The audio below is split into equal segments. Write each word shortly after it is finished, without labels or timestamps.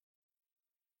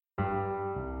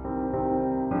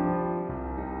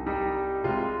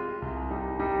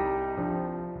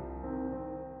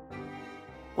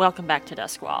Welcome back to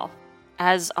Duskwall.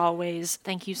 As always,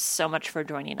 thank you so much for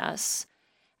joining us.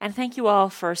 And thank you all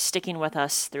for sticking with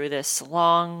us through this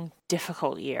long,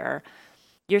 difficult year.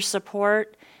 Your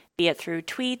support, be it through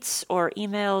tweets or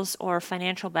emails or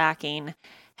financial backing,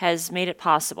 has made it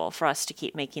possible for us to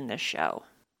keep making this show.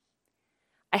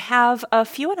 I have a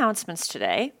few announcements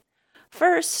today.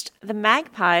 First, The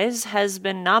Magpies has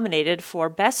been nominated for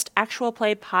Best Actual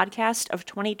Play Podcast of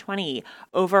 2020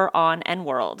 over on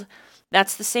N-World.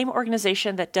 That's the same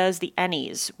organization that does the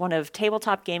Ennies, one of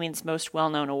tabletop gaming's most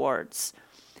well-known awards.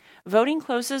 Voting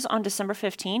closes on December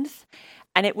 15th,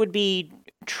 and it would be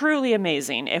truly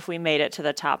amazing if we made it to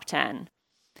the top 10.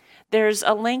 There's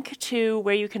a link to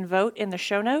where you can vote in the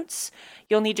show notes.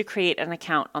 You'll need to create an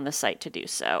account on the site to do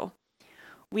so.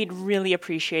 We'd really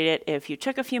appreciate it if you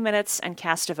took a few minutes and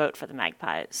cast a vote for the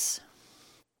Magpies.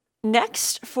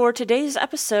 Next, for today's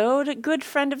episode, good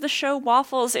friend of the show,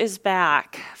 Waffles, is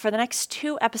back. For the next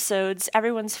 2 episodes,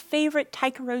 everyone's favorite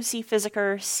Taikarosi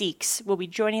physiker, Seeks, will be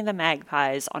joining the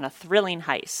Magpies on a thrilling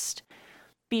heist.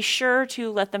 Be sure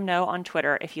to let them know on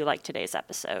Twitter if you like today's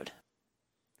episode.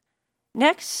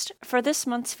 Next, for this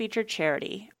month's featured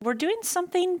charity, we're doing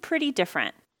something pretty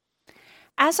different.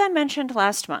 As I mentioned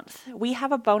last month, we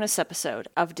have a bonus episode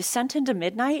of Descent into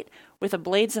Midnight with a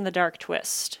Blades in the Dark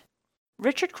twist.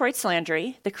 Richard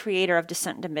Kreutzlandry, the creator of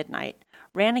Descent into Midnight,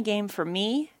 ran a game for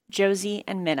me, Josie,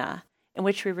 and Minna, in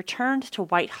which we returned to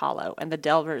White Hollow and the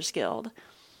Delvers Guild.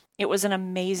 It was an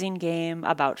amazing game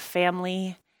about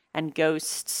family and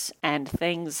ghosts and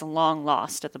things long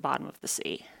lost at the bottom of the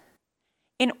sea.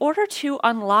 In order to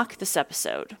unlock this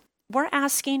episode, we're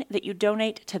asking that you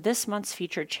donate to this month's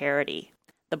featured charity,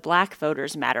 the Black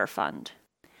Voters Matter Fund.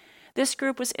 This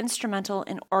group was instrumental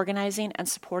in organizing and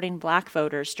supporting Black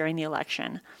voters during the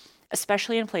election,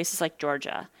 especially in places like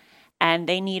Georgia, and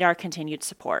they need our continued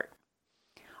support.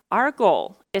 Our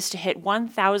goal is to hit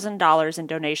 $1,000 in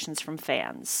donations from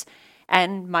fans,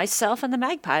 and myself and the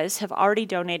Magpies have already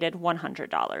donated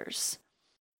 $100.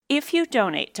 If you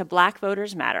donate to Black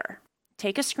Voters Matter,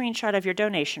 take a screenshot of your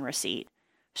donation receipt,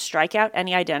 strike out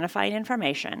any identifying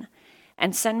information,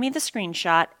 and send me the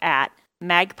screenshot at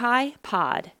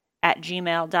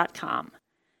magpiepod@gmail.com.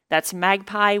 That's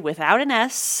magpie without an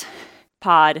S,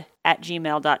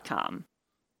 pod@gmail.com.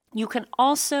 You can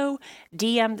also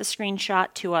DM the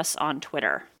screenshot to us on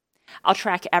Twitter. I'll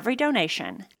track every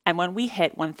donation, and when we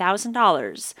hit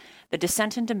 $1,000, the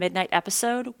Descent into Midnight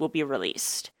episode will be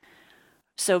released.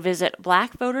 So visit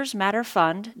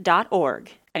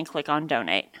blackvotersmatterfund.org and click on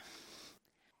donate.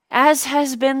 As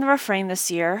has been the refrain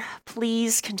this year,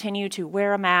 please continue to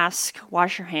wear a mask,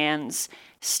 wash your hands,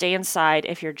 stay inside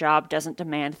if your job doesn't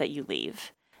demand that you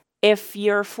leave. If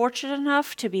you're fortunate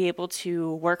enough to be able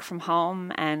to work from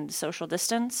home and social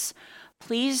distance,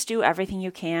 please do everything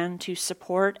you can to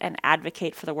support and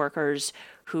advocate for the workers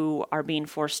who are being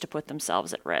forced to put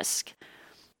themselves at risk.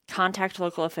 Contact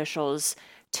local officials,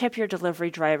 tip your delivery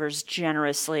drivers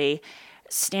generously,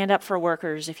 stand up for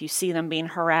workers if you see them being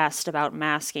harassed about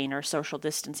masking or social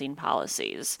distancing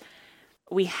policies.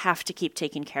 We have to keep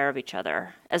taking care of each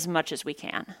other as much as we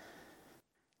can.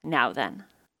 Now then,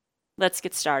 let's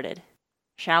get started,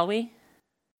 shall we?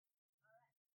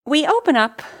 We open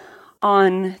up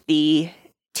on the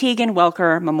Tegan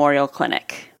Welker Memorial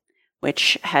Clinic,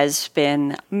 which has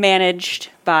been managed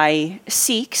by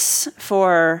Seeks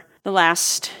for the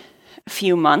last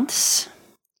few months.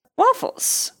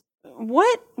 Waffles,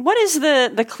 what is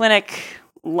the clinic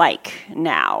like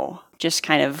now? Just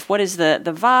kind of, what is the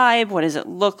vibe? What does it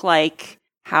look like?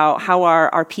 How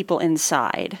are people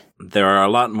inside? There are a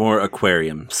lot more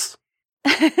aquariums.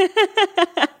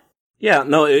 Yeah,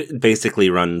 no, it basically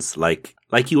runs like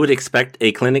you would expect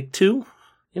a clinic to.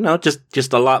 You know,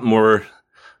 just a lot more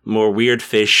weird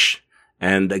fish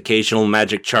and occasional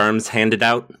magic charms handed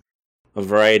out. A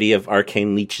variety of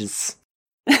arcane leeches.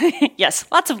 Yes,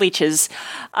 lots of leeches.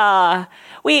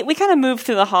 We kind of move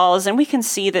through the halls and we can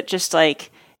see that just like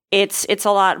it's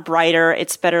a lot brighter,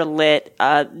 it's better lit.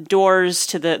 Doors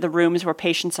to the rooms where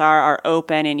patients are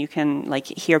open and you can like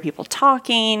hear people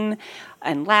talking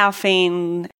and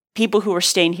laughing. People who are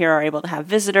staying here are able to have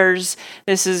visitors.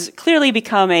 This has clearly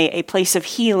become a place of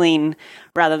healing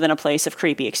rather than a place of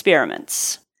creepy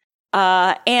experiments.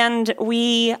 And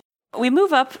we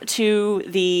move up to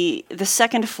the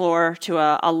second floor to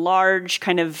a large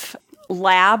kind of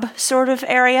lab sort of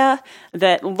area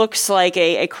that looks like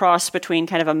a cross between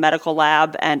kind of a medical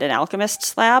lab and an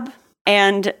alchemist's lab.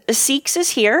 And Seeks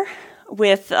is here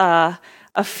with a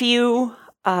few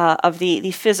of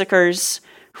the physicers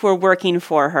who are working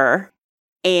for her.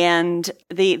 And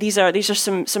these are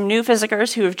some new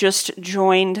physicers who have just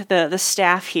joined the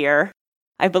staff here.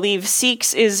 I believe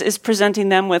Seeks is presenting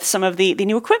them with some of the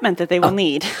new equipment that they will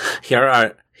need. Here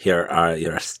are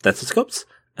your stethoscopes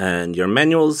and your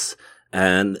manuals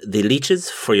and the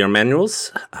leeches for your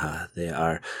manuals. They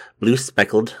are blue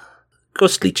speckled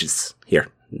ghost leeches. Here,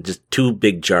 just 2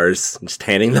 big jars, just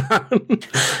handing them out.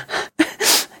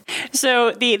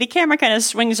 So the camera kind of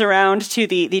swings around to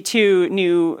the 2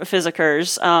 new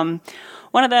physicers.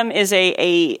 One of them is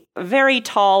a very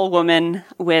tall woman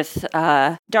with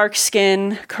dark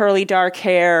skin, curly dark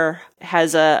hair,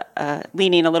 has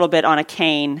leaning a little bit on a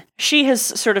cane. She has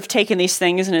sort of taken these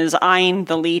things and is eyeing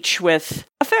the leech with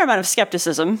a fair amount of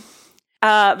skepticism.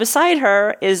 Beside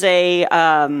her is a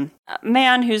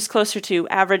man who's closer to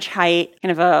average height,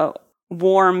 kind of a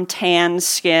warm tan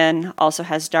skin, also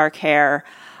has dark hair,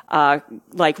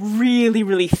 like really,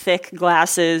 really thick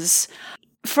glasses.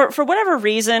 For whatever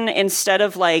reason, instead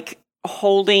of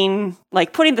putting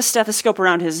the stethoscope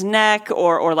around his neck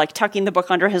or tucking the book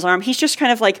under his arm, he's just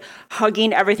kind of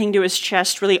hugging everything to his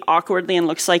chest really awkwardly and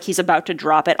looks like he's about to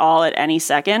drop it all at any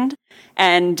second.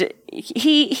 And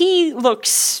he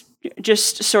looks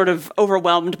just sort of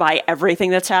overwhelmed by everything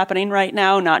that's happening right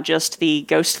now, not just the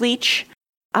ghost leech.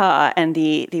 And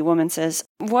the woman says,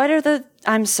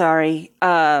 I'm sorry,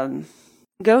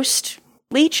 ghost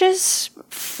leeches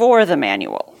for the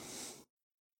manual.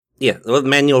 Yeah, the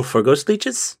manual for ghost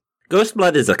leeches. Ghost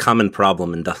blood is a common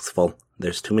problem in Duskfall.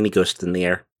 There's too many ghosts in the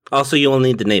air. Also, you will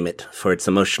need to name it for its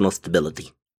emotional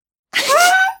stability.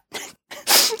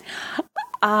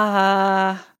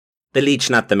 The leech,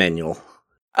 not the manual.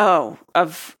 Oh,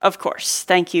 of course.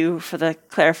 Thank you for the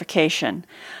clarification.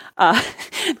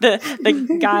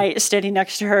 The guy standing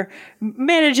next to her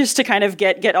manages to kind of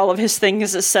get all of his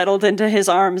things settled into his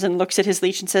arms and looks at his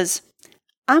leech and says,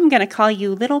 I'm going to call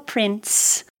you Little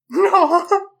Prince.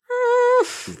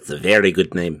 It's a very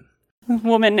good name.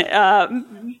 Woman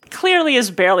clearly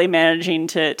is barely managing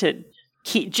to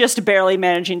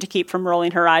keep from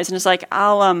rolling her eyes and is like,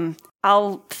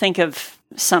 I'll think of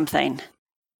something.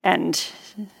 And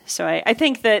so I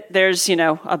think that there's,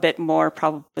 a bit more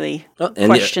probably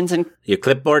questions. And your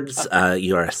clipboards,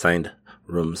 you are assigned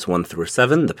rooms 1 through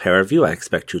 7. The pair of you, I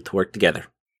expect you to work together.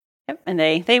 Yep, and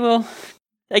they will,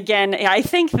 again, I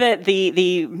think that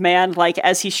the man,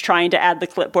 as he's trying to add the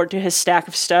clipboard to his stack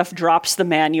of stuff, drops the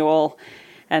manual,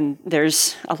 and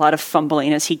there's a lot of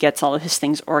fumbling as he gets all of his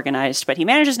things organized. But he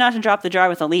manages not to drop the jar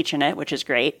with a leech in it, which is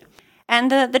great.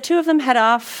 And the 2 of them head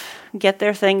off, get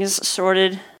their things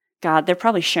sorted. God, they're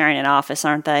probably sharing an office,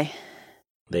 aren't they?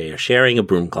 They are sharing a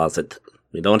broom closet.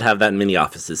 We don't have that many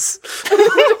offices.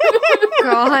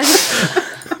 God.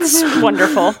 It's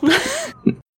wonderful.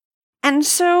 And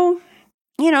so,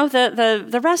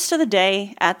 the rest of the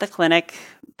day at the clinic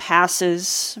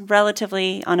passes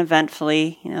relatively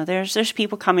uneventfully. There's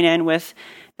people coming in with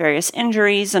various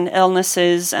injuries and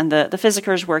illnesses, and the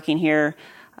physicers working here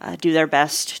do their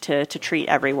best to treat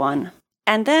everyone.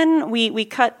 And then we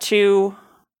cut to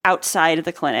outside of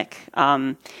the clinic.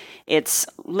 It's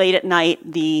late at night.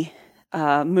 The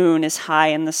moon is high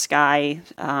in the sky.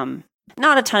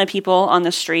 Not a ton of people on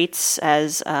the streets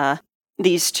as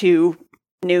these 2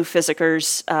 new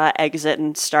physicers exit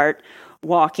and start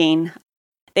walking.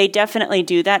 They definitely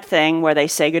do that thing where they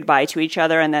say goodbye to each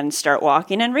other and then start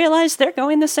walking and realize they're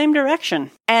going the same direction.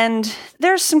 And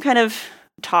there's some kind of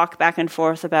talk back and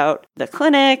forth about the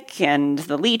clinic and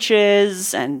the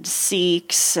leeches and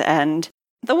Seeks, and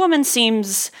the woman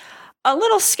seems a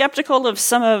little skeptical of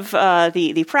some of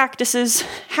the practices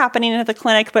happening at the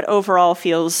clinic, but overall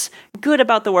feels good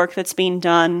about the work that's being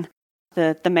done.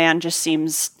 The man just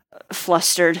seems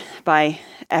flustered by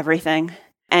everything.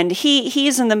 And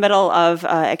he's in the middle of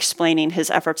explaining his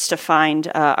efforts to find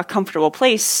a comfortable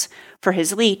place for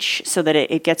his leech so that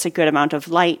it gets a good amount of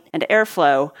light and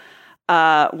airflow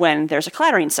when there's a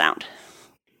clattering sound.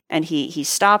 And he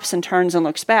stops and turns and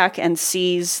looks back and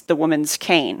sees the woman's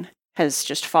cane has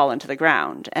just fallen to the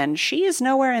ground, and she is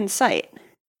nowhere in sight.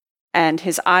 And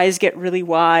his eyes get really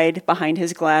wide behind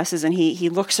his glasses, and he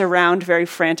looks around very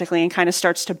frantically and kind of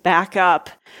starts to back up.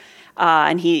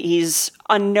 And he's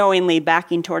unknowingly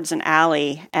backing towards an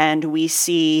alley, and we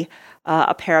see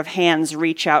a pair of hands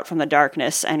reach out from the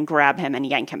darkness and grab him and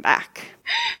yank him back.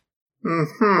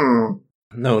 Mm-hmm.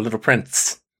 No, Little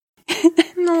Prince.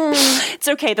 No. It's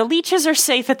okay. The leeches are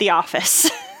safe at the office.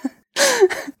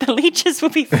 The leeches will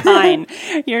be fine.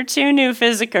 Your 2 new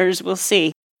physicers will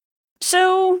see.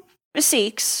 So,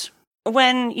 Seeks,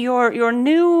 when your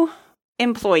new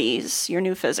employees, your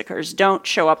new physicers, don't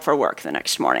show up for work the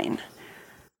next morning,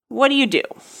 what do you do?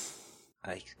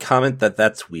 I comment that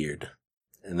that's weird.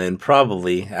 And then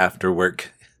probably after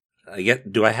work,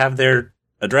 do I have their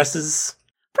addresses?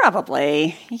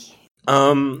 Probably.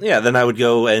 Yeah, then I would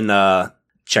go and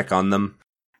check on them.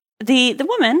 The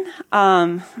woman,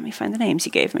 let me find the names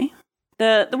you gave me.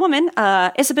 The woman,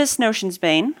 Isabis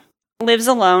Notionsbane, lives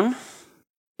alone,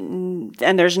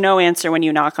 and there's no answer when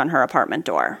you knock on her apartment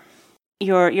door.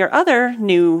 Your other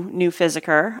new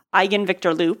physiker, Eigen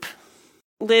Victor Loop,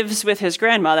 lives with his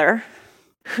grandmother,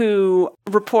 who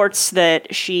reports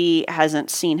that she hasn't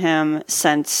seen him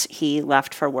since he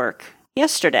left for work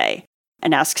yesterday,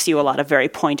 and asks you a lot of very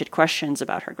pointed questions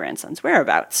about her grandson's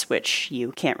whereabouts, which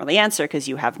you can't really answer because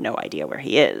you have no idea where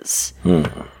he is.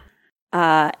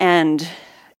 And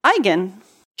Eigen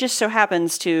just so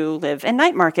happens to live in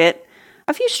Night Market,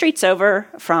 a few streets over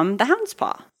from the Hound's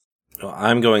Paw. Well,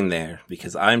 I'm going there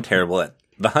because I'm terrible at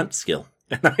the hunt skill,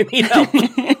 and I need help.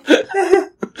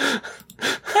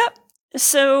 Yep.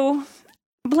 So,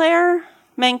 Blair,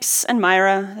 Minx, and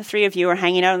Myra, the three of you are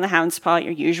hanging out in the Hound's Paw at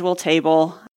your usual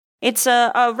table. It's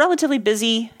a relatively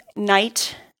busy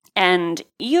night, and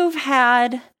you've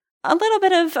had a little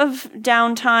bit of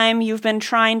downtime. You've been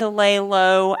trying to lay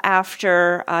low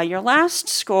after your last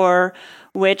score,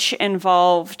 which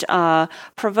involved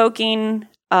provoking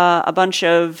a bunch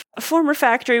of former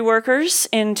factory workers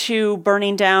into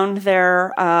burning down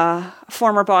their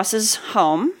former boss's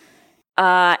home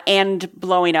and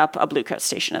blowing up a Blue Coat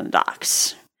station in the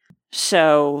docks.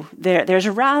 So there's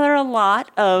rather a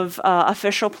lot of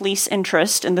official police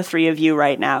interest in the three of you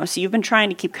right now. So you've been trying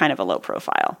to keep kind of a low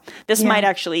profile. This might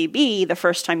actually be the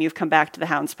first time you've come back to the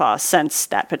Hound's Paw since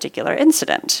that particular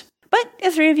incident. But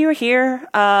the three of you are here.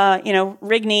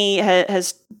 Rigney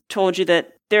has told you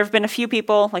that there have been a few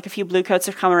people, like a few Blue Coats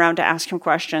have come around to ask him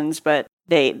questions, but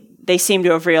they seem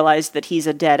to have realized that he's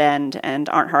a dead end and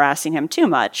aren't harassing him too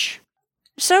much.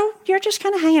 So you're just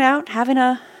kind of hanging out, having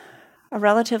a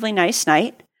relatively nice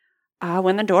night,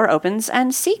 when the door opens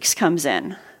and Seeks comes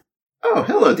in. Oh,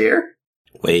 hello, dear.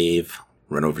 Wave.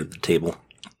 Run over to the table.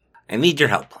 I need your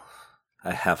help.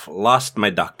 I have lost my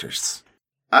doctors.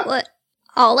 What?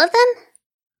 All of them?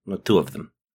 No, 2 of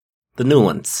them. The new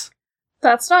ones.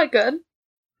 That's not good.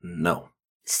 No.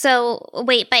 So,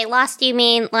 wait, by lost you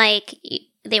mean, like,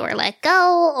 they were let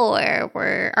go,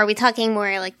 or are we talking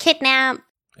more like kidnapped?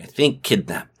 I think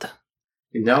kidnapped.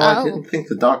 I didn't think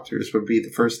the doctors would be the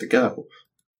first to go.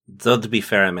 Though, to be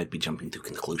fair, I might be jumping to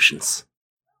conclusions.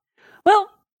 Well,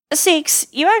 Seeks,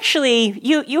 you actually,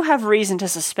 you have reason to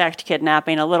suspect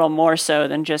kidnapping a little more so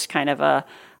than just kind of a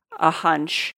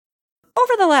hunch.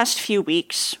 Over the last few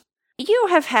weeks, you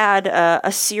have had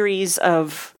a series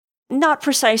of not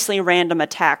precisely random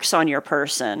attacks on your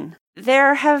person.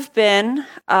 There have been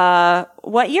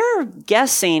what you're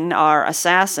guessing are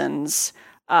assassins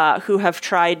who have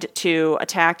tried to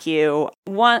attack you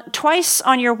twice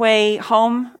on your way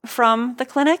home from the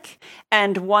clinic,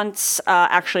 and once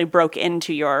actually broke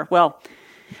into your, well,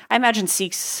 I imagine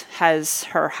Seeks has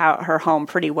her home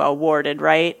pretty well warded,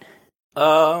 right?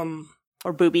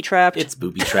 Or booby-trapped? It's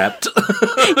booby-trapped.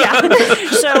 Yeah.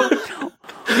 So,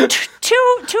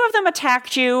 two of them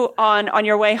attacked you on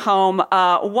your way home.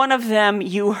 One of them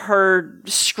you heard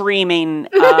screaming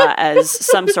as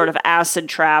some sort of acid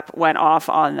trap went off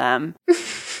on them.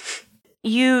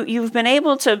 You've been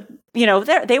able to,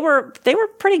 they were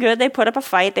pretty good. They put up a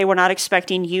fight. They were not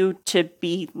expecting you to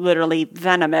be literally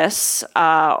venomous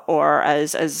or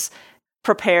as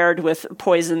prepared with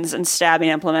poisons and stabbing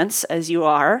implements as you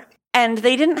are. And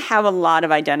they didn't have a lot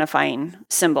of identifying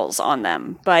symbols on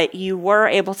them, but you were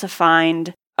able to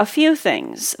find a few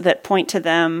things that point to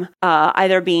them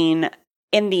either being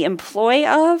in the employ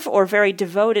of or very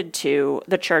devoted to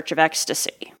the Church of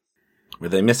Ecstasy. Were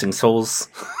they missing souls?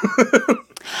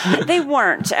 They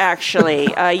weren't, actually.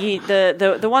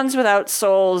 The ones without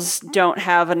souls don't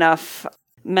have enough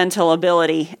mental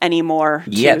ability anymore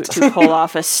to pull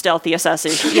off a stealthy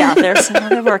assassination. Yeah,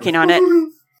 they're working on it.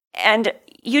 And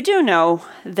you do know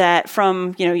that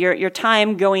from your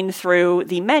time going through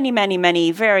the many, many, many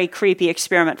very creepy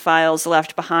experiment files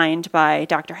left behind by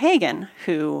Dr. Hagen,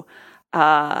 who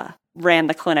ran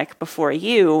the clinic before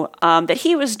you, that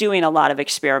he was doing a lot of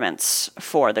experiments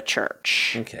for the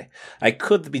church. Okay. I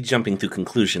could be jumping to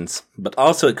conclusions, but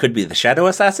also it could be the Shadow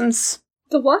Assassins.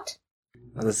 The what?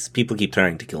 Well, people keep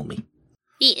trying to kill me.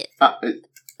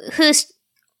 Who's...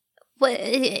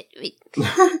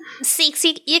 Seeks,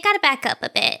 you gotta back up a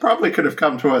bit. Probably could have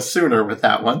come to us sooner with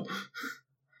that one.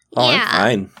 Oh, yeah.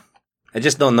 I'm fine. I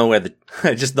just don't know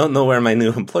where my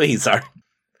new employees are.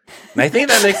 And I think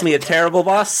that makes me a terrible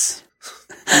boss.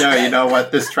 No, you know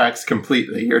what? This tracks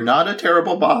completely. You're not a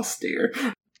terrible boss, dear.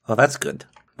 Oh, that's good.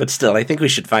 But still, I think we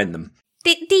should find them.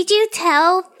 Did you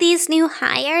tell these new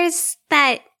hires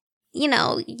that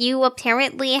you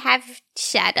apparently have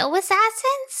shadow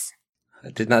assassins?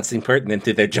 It did not seem pertinent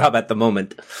to their job at the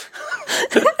moment.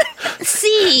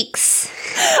 Seeks.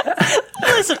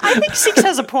 Listen, I think Six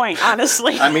has a point,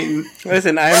 honestly. I mean,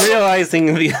 Listen, I'm realizing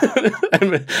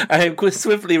I am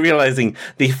swiftly realizing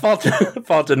the fault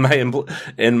in my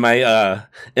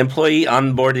employee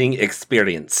onboarding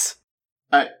experience.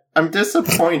 I'm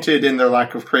disappointed in their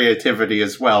lack of creativity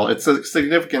as well. It's a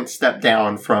significant step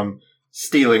down from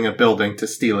stealing a building to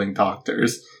stealing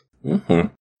doctors. Mm-hmm.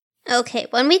 Okay,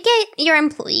 when we get your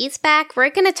employees back, we're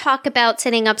going to talk about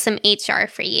setting up some HR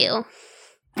for you.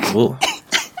 Ooh.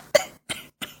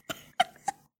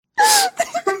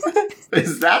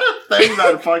 Is that a thing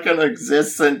that fucking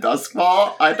exists in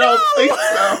Duskfall? I don't think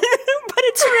so. But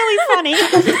it's really funny.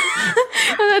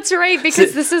 Oh, that's right,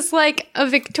 because this is like a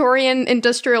Victorian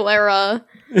industrial era.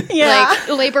 Yeah. Like,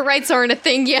 labor rights aren't a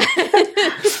thing yet.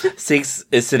 Six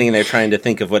is sitting there trying to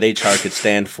think of what HR could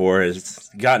stand for. It's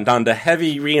gotten down to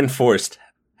heavy reinforced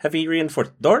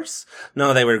doors?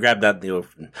 No, they were grabbed out the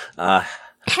open.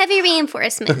 Heavy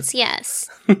reinforcements, yes.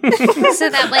 So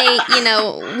that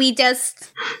way, we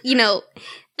just,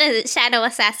 the shadow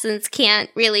assassins can't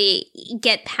really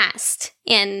get past.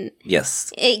 And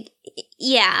Yes. You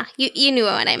knew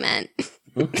what I meant.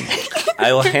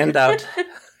 I will hand out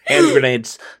hand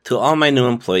grenades to all my new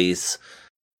employees.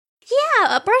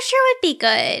 Yeah, a brochure would be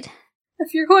good.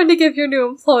 If you're going to give your new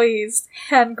employees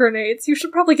hand grenades, you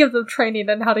should probably give them training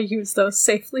on how to use those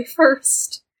safely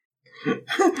first.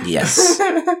 Yes.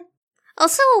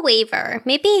 Also a waiver.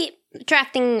 Maybe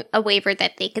drafting a waiver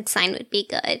that they could sign would be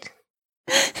good.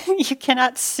 You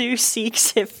cannot sue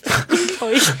Sikhs if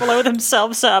employees blow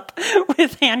themselves up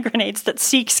with hand grenades that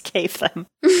Sikhs gave them.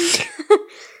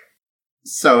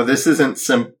 So this isn't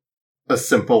a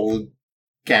simple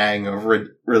gang of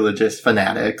religious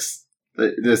fanatics.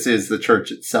 This is the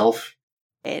church itself.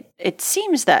 It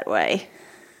seems that way.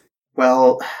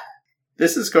 Well,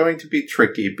 this is going to be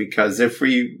tricky because if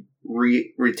we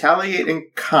retaliate in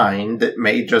kind, it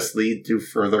may just lead to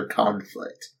further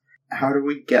conflict. How do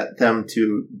we get them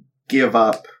to give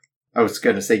up? I was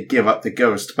going to say give up the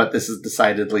ghost, but this is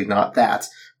decidedly not that.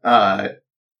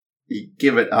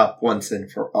 Give it up once and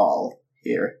for all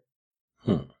here.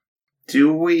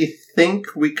 Do we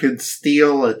think we could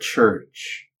steal a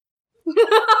church?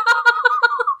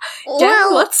 Yeah,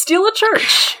 let's steal a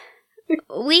church.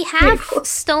 We have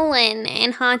stolen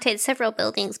and haunted several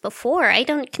buildings before. I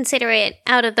don't consider it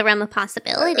out of the realm of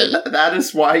possibility. That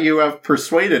is why you have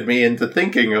persuaded me into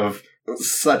thinking of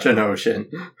such a notion.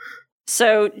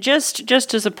 So,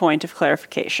 just as a point of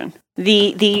clarification,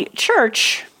 the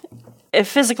church, a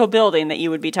physical building that you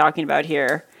would be talking about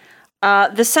here,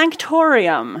 the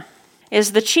Sanctorium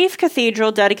is the chief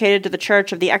cathedral dedicated to the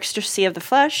Church of the Ecstasy of the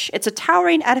Flesh. It's a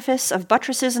towering edifice of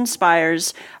buttresses and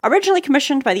spires, originally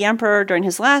commissioned by the Emperor during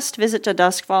his last visit to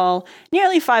Duskfall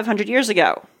nearly 500 years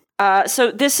ago. So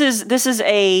this is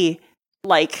a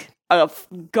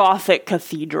Gothic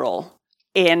cathedral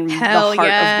in the heart of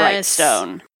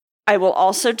Brightstone. I will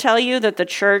also tell you that the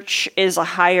church is a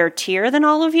higher tier than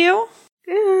all of you.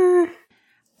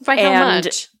 By how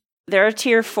much? They're a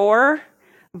tier 4.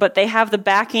 But they have the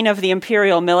backing of the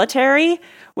Imperial military,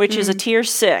 which is a tier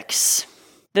 6.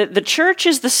 The church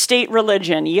is the state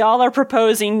religion. Y'all are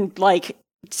proposing,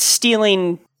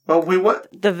 stealing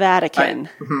the Vatican.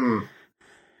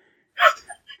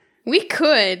 We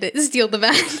could steal the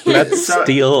Vatican. Let's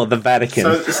steal the Vatican.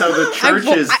 So the church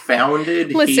is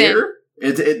founded here?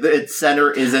 Its center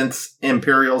isn't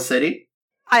Imperial City?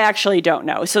 I actually don't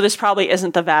know. So this probably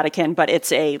isn't the Vatican, but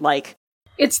it's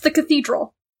It's the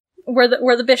cathedral. Where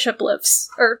the bishop lives,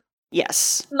 or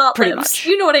yes, not pretty lives. much.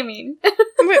 You know what I mean.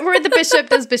 Where the bishop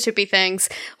does bishopy things.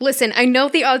 Listen, I know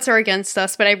the odds are against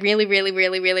us, but I really, really,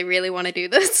 really, really, really want to do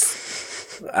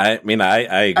this. I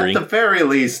agree. At the very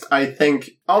least, I think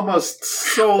almost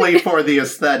solely for the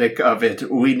aesthetic of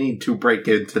it, we need to break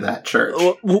into that church.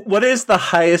 What is the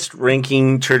highest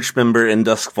ranking church member in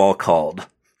Duskfall called?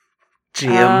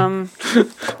 GM.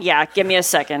 Yeah, give me a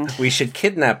second. We should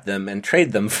kidnap them and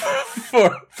trade them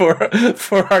for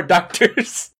our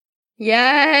doctors.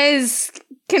 Yes.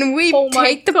 Can we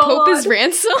take the Pope as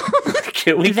ransom?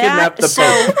 Can we kidnap the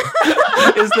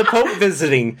Pope? Is the Pope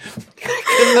visiting?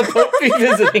 Can the Pope be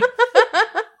visiting?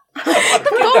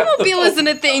 The Pope-mobile isn't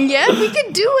a thing yet. We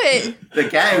could do it. The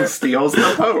gang steals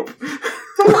the Pope.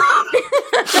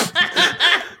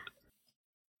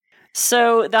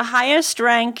 So the highest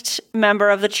ranked member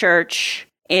of the church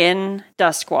in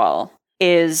Duskwall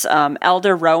is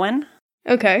Elder Rowan.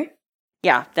 Okay.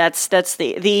 Yeah, that's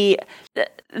the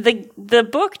the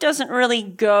book doesn't really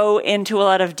go into a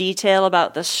lot of detail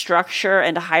about the structure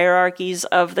and hierarchies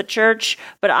of the church,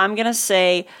 but I'm going to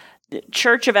say the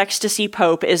Church of Ecstasy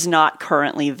Pope is not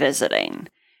currently visiting.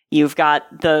 You've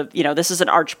got this is an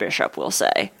archbishop, we'll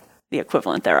say, the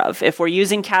equivalent thereof. If we're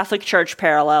using Catholic Church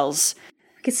parallels,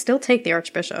 We could still take the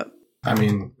archbishop. I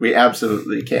mean, we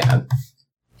absolutely can.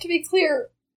 To be clear,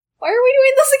 why are we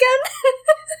doing this again?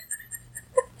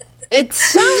 it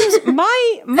sounds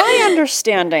my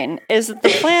understanding is that the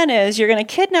plan is you're going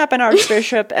to kidnap an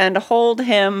archbishop and hold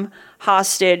him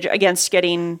hostage against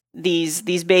getting these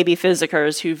baby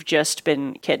physicers who've just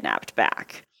been kidnapped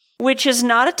back. Which is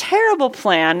not a terrible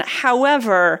plan.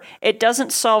 However, it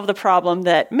doesn't solve the problem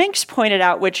that Minx pointed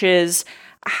out, which is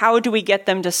how do we get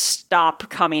them to stop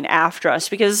coming after us?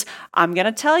 Because I'm going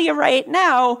to tell you right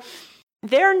now,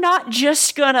 they're not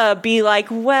just going to be like,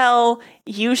 well,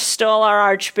 you stole our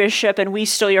archbishop and we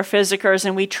stole your physicers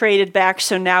and we traded back,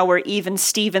 so now we're even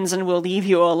Stevens and we'll leave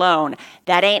you alone.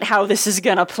 That ain't how this is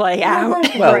going to play out.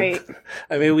 Well, Right.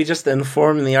 I mean, we just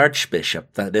inform the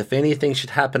Archbishop that if anything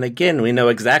should happen again, we know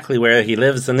exactly where he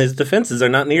lives and his defenses are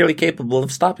not nearly capable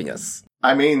of stopping us.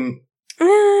 I mean,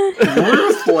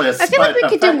 ruthless, I feel like we but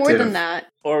could do more effective. than that.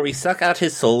 Or we suck out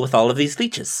his soul with all of these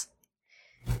leeches.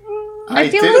 I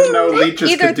feel didn't like know leeches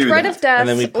Either could do threat that. of death And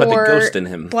then we put the or ghost in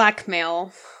him.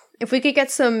 blackmail. If we could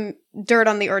get some dirt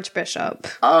on the archbishop.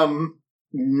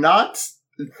 Not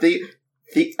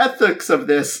the ethics of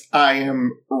this I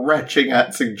am retching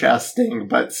at suggesting,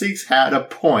 but Seeks had a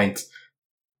point.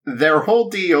 Their whole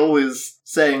deal is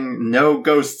saying no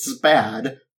ghosts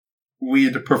bad.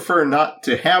 We'd prefer not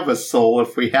to have a soul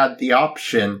if we had the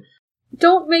option.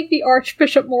 Don't make the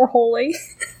Archbishop more holy.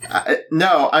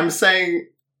 No, I'm saying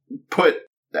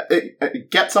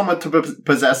get someone to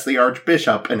possess the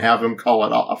Archbishop and have him call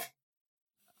it off.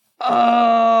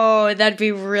 Oh, that'd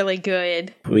be really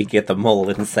good. We get the mole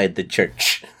inside the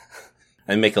church.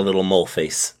 I make a little mole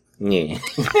face. Yeah.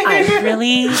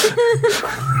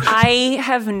 I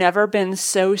have never been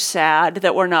so sad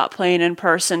that we're not playing in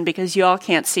person because y'all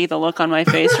can't see the look on my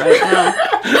face right now.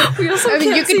 We also I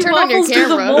mean, can't you can see turn on your Waffles do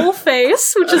the camera. mole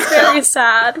face, which is very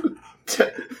sad.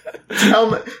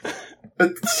 Tell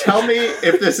me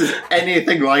if this is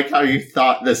anything like how you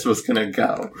thought this was going to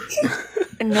go.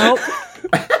 Nope.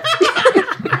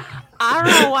 I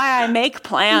don't know why I make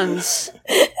plans.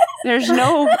 This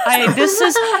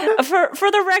is,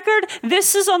 for the record,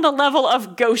 this is on the level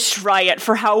of Ghost Riot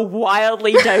for how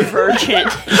wildly divergent.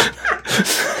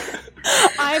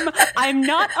 I'm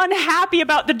not unhappy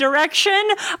about the direction.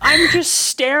 I'm just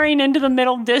staring into the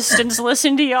middle distance,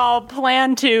 listening to y'all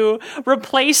plan to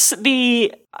replace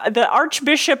the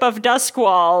Archbishop of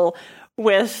Duskwall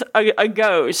with a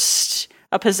ghost,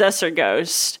 a possessor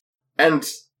ghost. And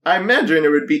I imagine it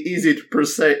would be easy to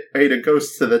persuade a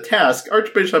ghost to the task.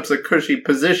 Archbishop's a cushy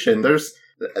position.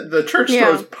 The church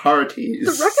throws parties.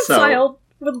 The Reconciled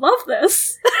would love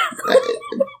this.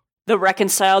 The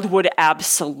Reconciled would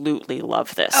absolutely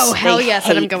love this. Oh, hell They yes,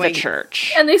 and I'm hate going- the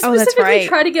church. And they Oh, that's specifically right.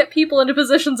 try to get people into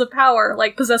positions of power,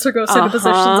 like possessor ghosts into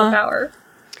positions of power.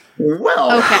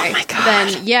 Well, Okay, my God.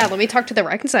 then yeah, let me talk to the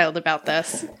reconciled about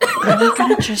this. I'm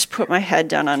gonna just put my head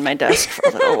down on my desk for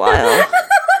a little while.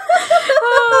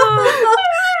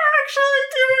 actually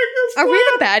doing this. Are we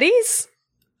the baddies?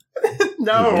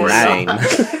 No, we're 9. not.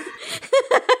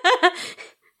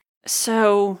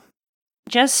 So,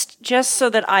 just so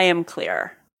that I am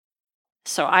clear,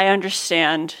 so I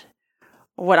understand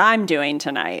what I'm doing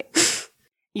tonight.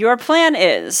 Your plan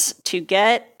is to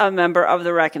get a member of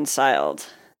the Reconciled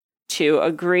to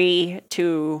agree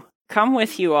to come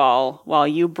with you all while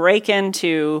you break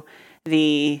into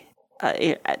into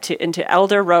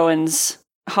Elder Rowan's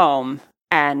home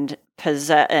and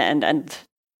and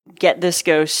get this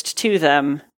ghost to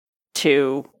them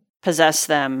to possess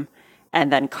them,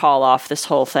 and then call off this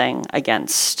whole thing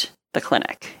against the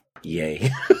clinic.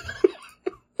 Yay.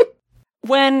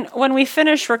 When we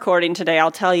finish recording today,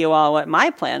 I'll tell you all what my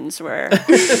plans were.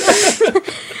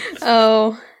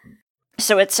 Oh,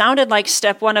 So it sounded like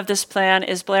step one of this plan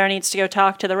is Blair needs to go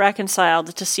talk to the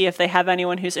Reconciled to see if they have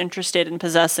anyone who's interested in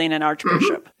possessing an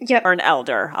archbishop Yep. or an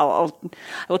elder. I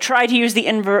will try to use the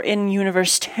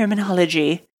in-universe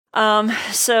terminology.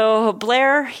 So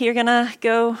Blair, you're gonna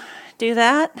go do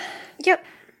that? yep.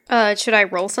 Should I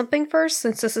roll something first,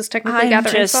 since this is technically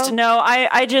gather info?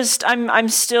 I'm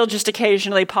still just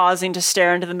occasionally pausing to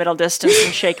stare into the middle distance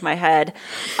and shake my head.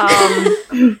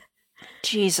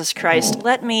 Jesus Christ,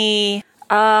 let me,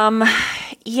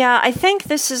 I think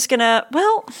this is gonna,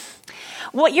 well,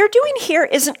 what you're doing here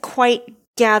isn't quite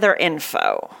gather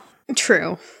info.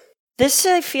 True. This,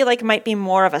 I feel like, might be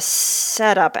more of a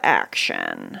setup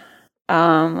action.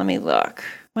 Let me look.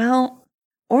 Well,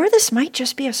 or this might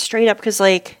just be a straight up, because,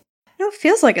 like... No, it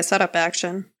feels like a setup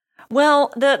action.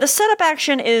 Well, the setup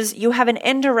action is you have an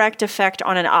indirect effect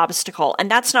on an obstacle, and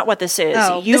that's not what this is.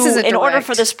 Oh, this is a in order direct.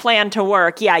 for this plan to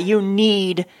work, you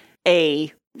need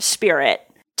a spirit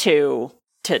to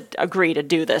agree to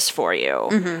do this for you.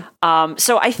 Mm-hmm.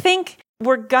 So I think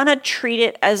we're gonna treat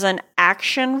it as an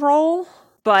action roll,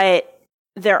 but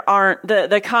there aren't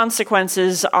the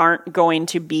consequences aren't going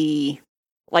to be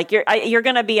like you're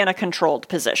gonna be in a controlled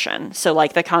position. So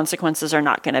like the consequences are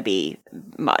not gonna be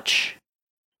much.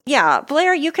 Yeah,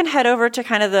 Blair, you can head over to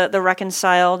kind of the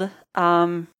reconciled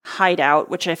hideout,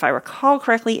 which, if I recall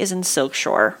correctly, is in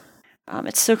Silkshore.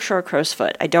 It's Silkshore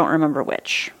Crowsfoot. I don't remember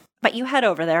which. But you head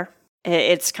over there.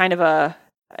 It's kind of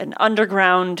an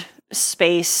underground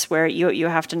space where you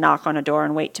have to knock on a door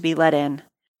and wait to be let in.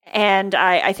 And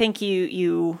I think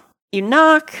you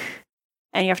knock,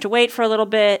 and you have to wait for a little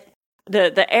bit.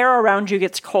 The air around you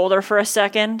gets colder for a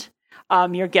second.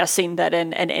 You're guessing that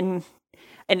an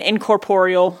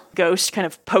incorporeal ghost kind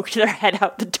of poked their head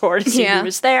out the door to see who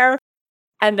was there.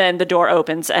 And then the door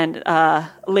opens, and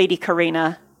Lady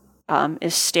Karina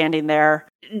is standing there,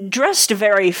 dressed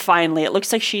very finely. It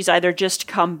looks like she's either just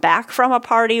come back from a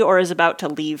party or is about to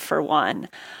leave for one.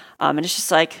 And it's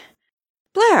just like,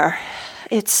 Blair,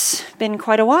 it's been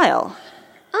quite a while.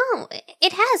 Oh,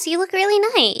 it has. You look really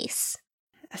nice.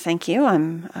 Thank you.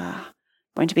 I'm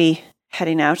going to be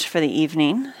heading out for the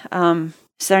evening.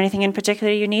 Is there anything in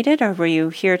particular you needed, or were you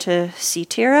here to see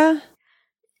Tira?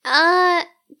 Tira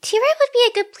would be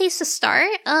a good place to start.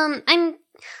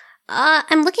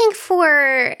 I'm looking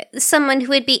for someone who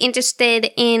would be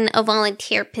interested in a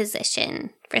volunteer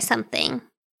position for something.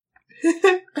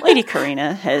 Lady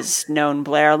Karina has known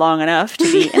Blair long enough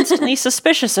to be instantly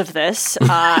suspicious of this,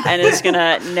 and is going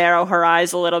to narrow her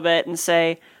eyes a little bit and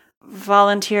say,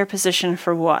 volunteer position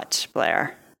for what,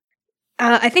 Blair?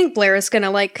 I think Blair is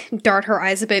gonna, like, dart her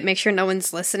eyes a bit, make sure no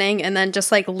one's listening, and then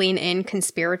just, like, lean in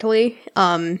conspiratorially.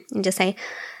 And just say,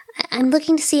 I'm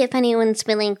looking to see if anyone's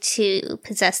willing to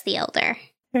possess the elder.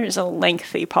 There's a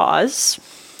lengthy pause.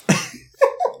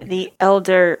 The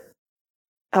elder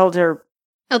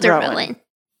Rowan.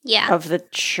 Yeah. Of the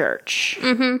church.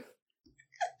 Mm-hmm.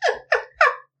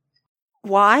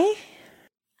 Why?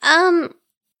 Doing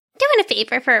a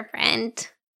favor for a friend.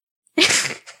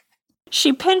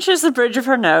 She pinches the bridge of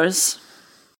her nose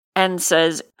and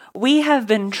says, we have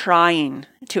been trying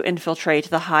to infiltrate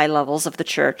the high levels of the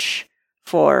church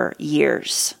for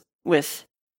years with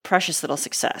precious little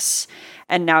success.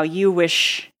 And now you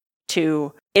wish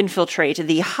to infiltrate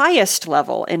the highest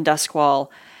level in Duskwall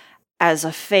as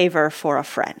a favor for a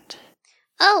friend.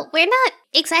 Oh, we're not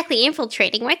exactly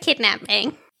infiltrating, we're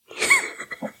kidnapping.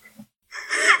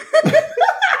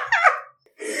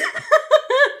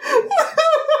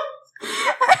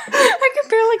 I can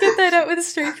barely get that out with a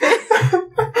straight face.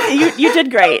 You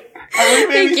did great. Are we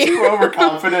maybe too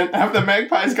overconfident? Have the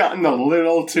magpies gotten a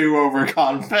little too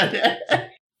overconfident?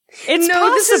 It's no,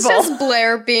 possible. This is just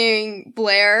Blair being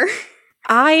Blair.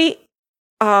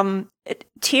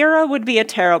 Tira would be a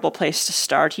terrible place to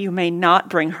start. You may not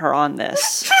bring her on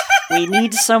this. We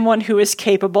need someone who is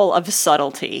capable of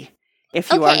subtlety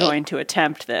if you are going to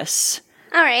attempt this.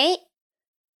 All right.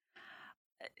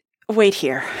 Wait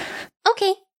here.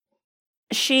 Okay.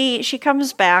 She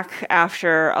comes back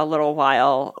after a little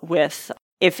while with,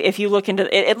 if you look into,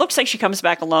 it looks like she comes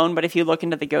back alone, but if you look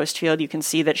into the ghost field, you can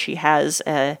see that she has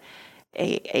a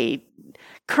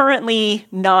currently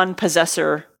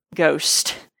non-possessor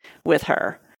ghost with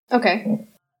her. Okay.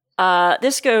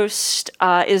 This ghost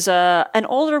is an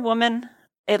older woman.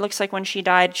 It looks like when she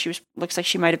died, looks like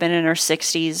she might have been in her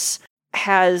 60s.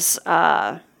 Has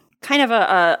kind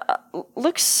of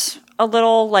looks a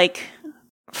little like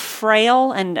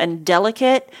frail and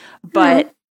delicate,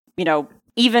 but you know,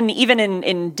 even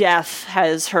in death,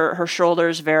 has her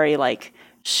shoulders very like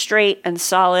straight and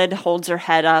solid. Holds her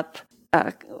head up.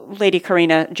 Lady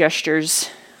Karina gestures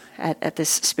at this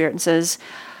spirit and says,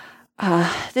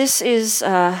 "This is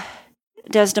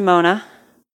Desdemona.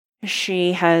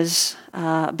 She has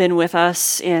been with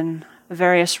us in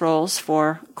various roles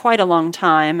for quite a long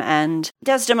time." And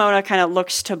Desdemona kind of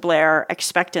looks to Blair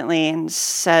expectantly and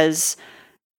says,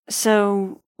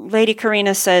 "So Lady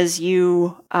Karina says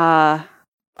you are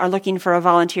looking for a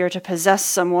volunteer to possess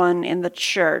someone in the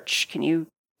church. Can you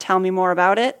tell me more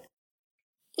about it?"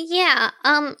 Yeah,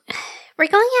 we're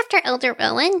going after Elder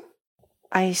Rowan.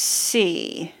 I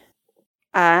see.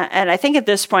 And I think at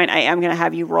this point I am going to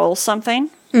have you roll something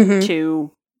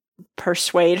to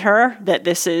persuade her that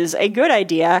this is a good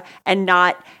idea and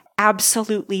not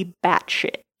absolutely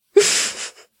batshit.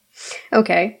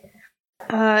 Okay.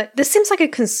 This seems like a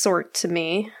consort to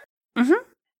me. Mm-hmm.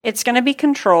 It's going to be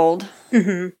controlled.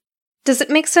 Mm-hmm. Does it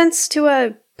make sense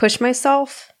to push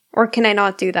myself? Or can I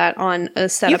not do that on a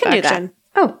setup action? You can do that.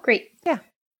 Oh, great. Yeah.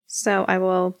 So I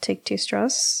will take 2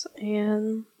 stress,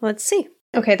 and let's see.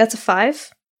 Okay, that's a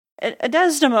 5.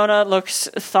 Desdemona looks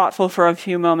thoughtful for a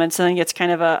few moments and then gets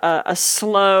kind of a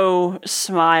slow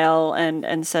smile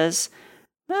and says,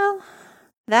 well,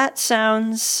 that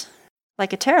sounds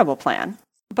like a terrible plan.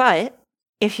 But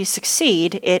if you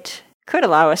succeed, it could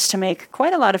allow us to make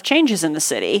quite a lot of changes in the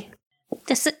city.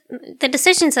 The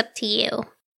decision's up to you.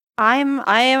 I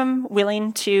am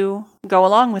willing to go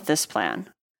along with this plan,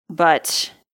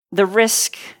 but the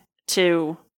risk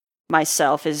to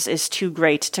myself is too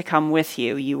great to come with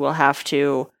you. You will have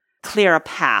to clear a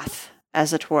path,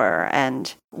 as it were,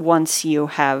 and once you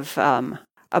have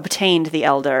obtained the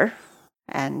Elder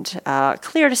and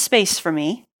cleared a space for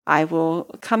me, I will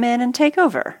come in and take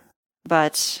over.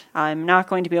 But I'm not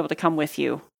going to be able to come with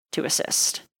you to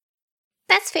assist.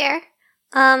 That's fair.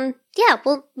 Yeah,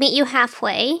 we'll meet you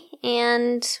halfway,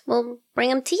 and we'll bring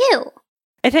them to you.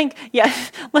 I think, yeah,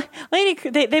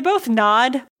 they both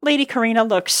nod. Lady Karina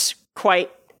looks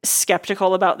quite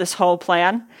skeptical about this whole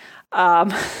plan.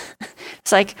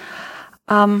 It's like,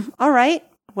 all right,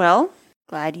 well,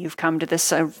 glad you've come to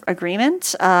this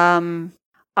agreement.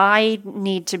 I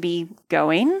need to be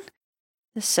going,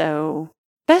 so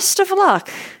best of luck.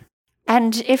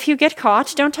 And if you get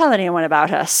caught, don't tell anyone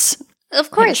about us. Of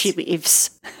course. And she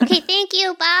leaves. Okay, thank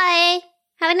you. Bye.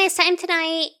 Have a nice time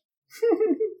tonight.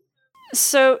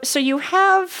 So you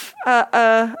have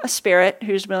a spirit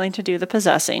who's willing to do the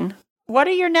possessing. What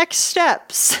are your next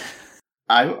steps?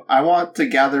 I want to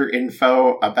gather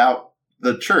info about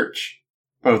the church,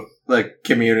 both the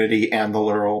community and the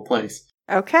literal place.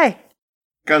 Okay.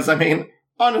 Because, I mean,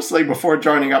 honestly, before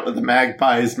joining up with the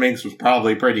Magpies, Minx was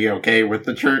probably pretty okay with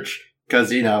the church,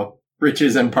 because, you know,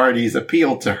 riches and parties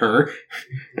appeal to her.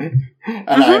 And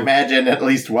I imagine at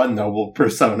least one noble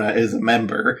persona is a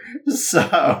member,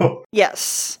 so...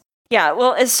 Yes. Yeah,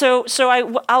 well, so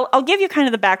I'll give you kind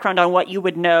of the background on what you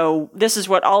would know. This is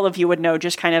what all of you would know,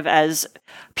 just kind of as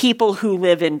people who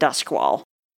live in Duskwall.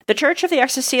 The Church of the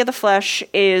Ecstasy of the Flesh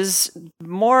is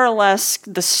more or less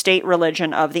the state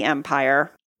religion of the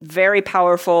Empire. Very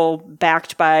powerful,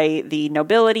 backed by the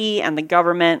nobility and the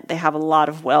government. They have a lot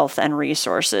of wealth and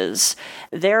resources.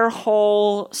 Their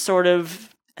whole sort of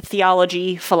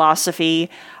theology, philosophy,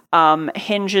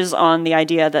 hinges on the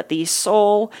idea that the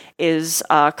soul is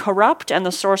corrupt and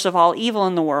the source of all evil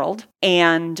in the world,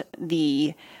 and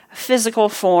the physical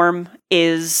form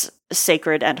is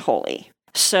sacred and holy.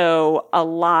 So a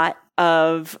lot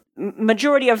of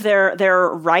majority of their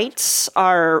rites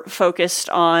are focused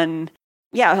on,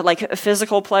 yeah, like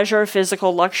physical pleasure,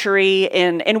 physical luxury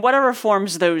in whatever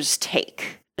forms those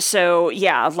take. So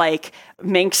yeah, like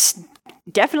Minx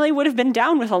definitely would have been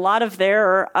down with a lot of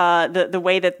their the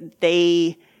way that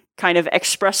they kind of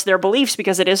express their beliefs,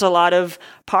 because it is a lot of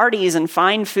parties and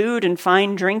fine food and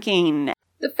fine drinking.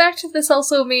 The fact that this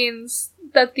also means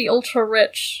that the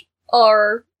ultra-rich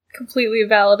are completely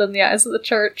valid in the eyes of the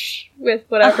church with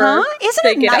whatever Isn't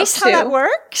they it get nice up how to. that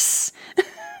works?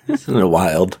 Isn't it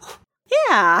wild?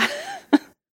 Yeah.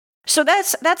 So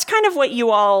that's kind of what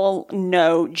you all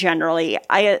know generally.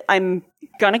 I'm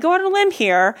gonna go out on a limb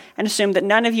here and assume that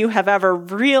none of you have ever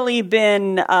really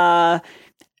been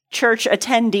church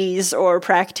attendees or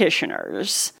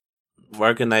practitioners.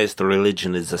 Organized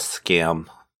religion is a scam.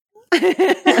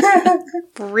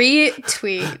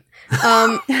 Retweet.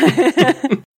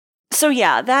 So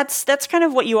yeah, that's kind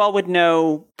of what you all would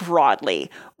know broadly.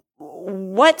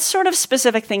 What sort of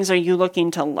specific things are you looking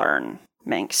to learn,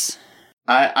 Minx?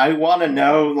 I want to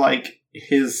know, like,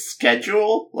 his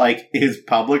schedule, like, his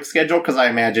public schedule, because I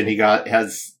imagine he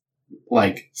has,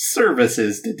 like,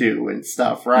 services to do and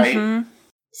stuff, right? Mm-hmm.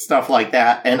 Stuff like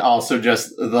that, and also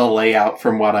just the layout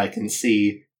from what I can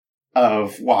see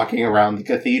of walking around the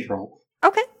cathedral.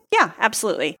 Okay, yeah,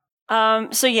 absolutely.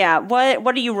 So yeah, what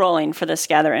are you rolling for this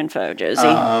gather info, Josie?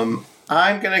 I'm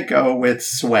gonna go with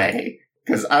sway,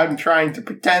 because I'm trying to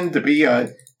pretend to be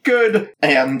a good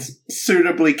and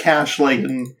suitably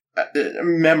cash-laden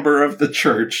member of the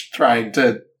church trying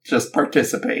to just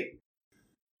participate.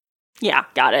 Yeah,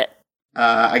 got it.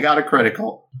 I got a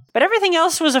critical. But everything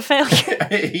else was a failure.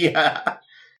 Yeah.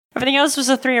 Everything else was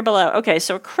a 3 or below. Okay,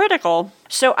 so critical.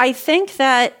 So I think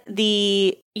that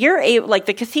the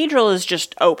cathedral is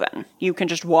just open. You can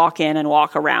just walk in and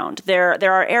walk around. There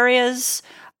are areas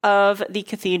of the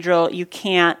cathedral you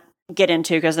can't get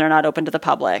into because they're not open to the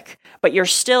public, but you're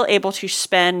still able to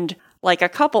spend like a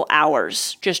couple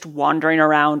hours just wandering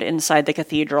around inside the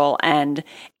cathedral, and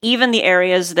even the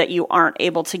areas that you aren't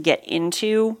able to get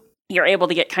into, you're able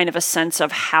to get kind of a sense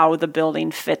of how the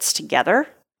building fits together.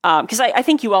 Because I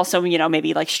think you also,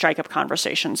 maybe like strike up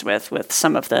conversations with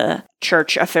some of the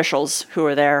church officials who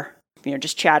are there,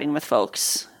 just chatting with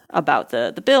folks about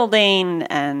the building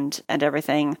and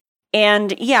everything.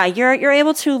 And yeah, you're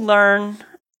able to learn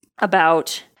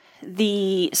about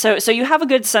so you have a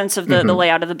good sense of the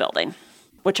layout of the building,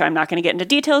 which I'm not going to get into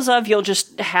details of. You'll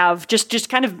just have just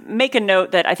kind of make a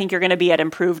note that I think you're going to be at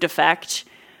improved effect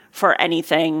for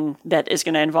anything that is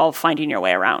going to involve finding your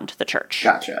way around the church.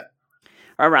 Gotcha.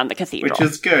 Or around the cathedral. Which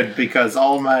is good, because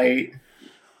all my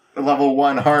level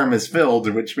 1 harm is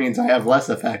filled, which means I have less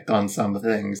effect on some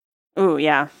things. Ooh,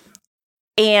 yeah.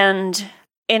 And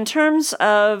in terms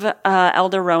of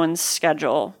Elder Rowan's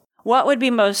schedule, what would be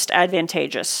most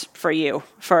advantageous for you?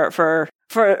 For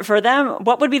them,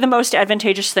 what would be the most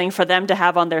advantageous thing for them to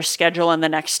have on their schedule in the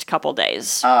next couple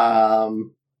days? A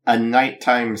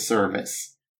nighttime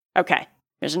service. Okay.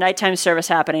 There's a nighttime service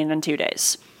happening in 2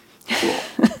 days. Cool.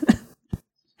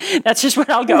 That's just what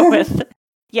I'll go with.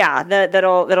 Yeah,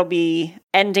 that'll be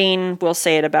ending, we'll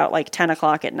say, at about like 10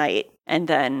 o'clock at night. And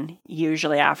then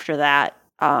usually after that,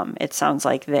 it sounds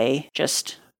like they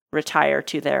just retire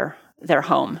to their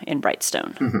home in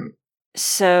Brightstone. Mm-hmm.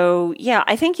 So, yeah,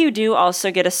 I think you do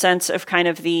also get a sense of kind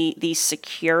of the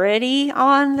security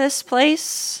on this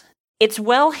place. It's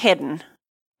well hidden.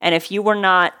 And if you were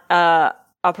not a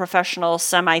professional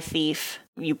semi-thief,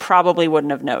 you probably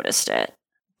wouldn't have noticed it.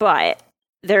 But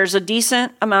there's a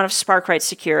decent amount of Sparkrite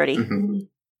security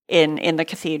in the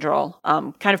cathedral,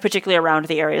 kind of particularly around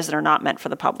the areas that are not meant for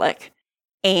the public.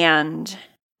 And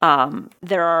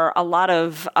there are a lot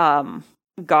of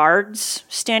guards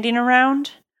standing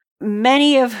around,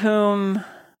 many of whom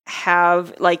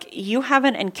you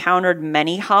haven't encountered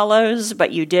many hollows,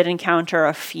 but you did encounter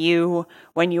a few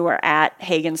when you were at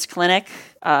Hagen's clinic,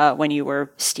 when you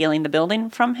were stealing the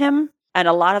building from him. And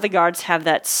a lot of the guards have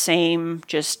that same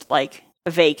just like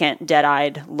vacant,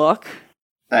 dead-eyed look.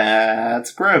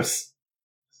 That's gross.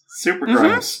 Super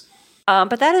gross.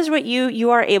 But that is what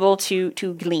you are able to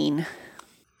glean.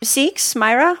 Seeks,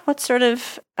 Myra, what sort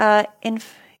of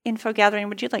info gathering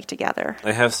would you like to gather?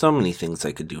 I have so many things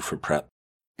I could do for prep.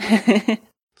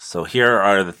 So here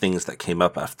are the things that came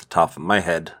up off the top of my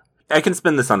head. I can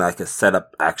spin this on like a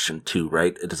setup action too,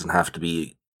 right? It doesn't have to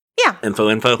be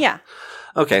info. Yeah.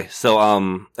 Okay, so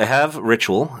I have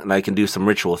ritual, and I can do some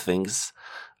ritual things.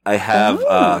 I have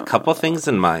a couple things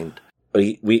in mind.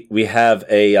 We have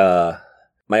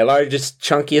my largest,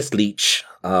 chunkiest leech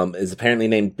is apparently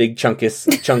named Big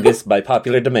Chungus by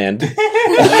popular demand.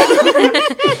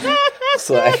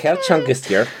 So I have Chungus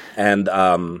here, and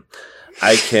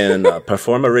I can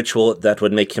perform a ritual that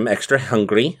would make him extra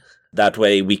hungry. That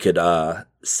way we could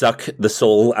suck the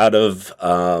soul out of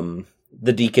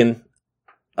the deacon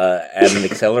at an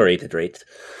accelerated rate.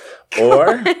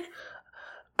 Or,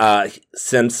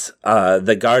 since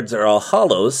the guards are all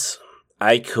hollows,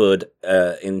 I could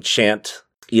enchant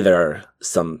either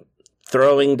some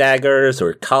throwing daggers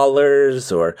or collars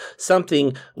or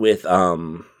something with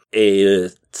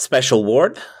a special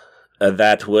ward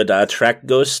that would attract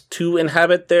ghosts to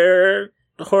inhabit their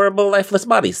horrible, lifeless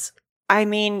bodies. I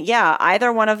mean, yeah,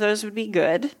 either one of those would be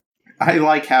good. I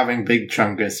like having Big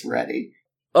Chungus ready.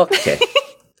 Okay.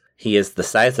 He is the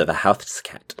size of a house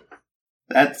cat.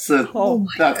 That's a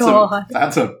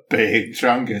big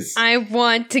Chungus. I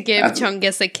want to give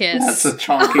Chungus a kiss. That's a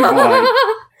chunky boy.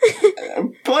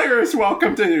 Players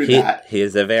welcome to do that. He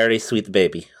is a very sweet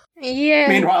baby. Yeah.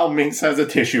 Meanwhile, Minx has a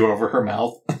tissue over her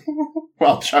mouth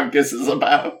while Chungus is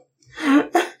about.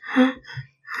 Can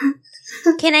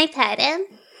I pet him?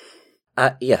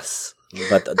 Yes.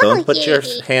 But don't put your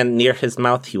hand near his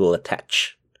mouth, he will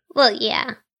attach. Well,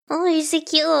 yeah. Oh, he's a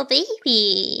cute little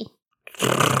baby.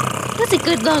 That's a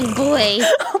good long boy.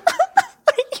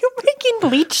 Are you making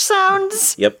bleach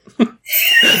sounds? Yep.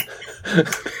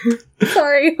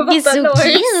 Sorry about He's that so noise.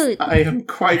 cute. I am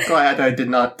quite glad I did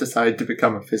not decide to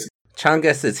become a physical.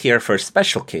 Chungus is here for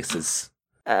special cases.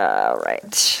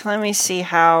 Right. Let me see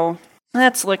how...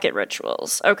 Let's look at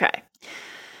rituals. Okay.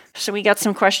 So we got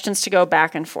some questions to go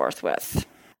back and forth with.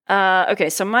 Okay,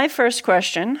 so my first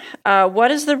question. What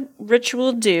does the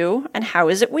ritual do, and how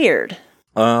is it weird?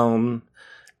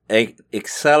 It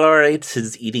accelerates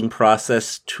his eating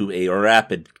process to a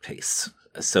rapid pace.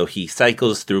 So he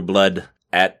cycles through blood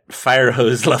at fire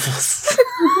hose levels.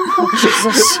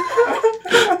 Jesus.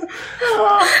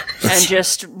 And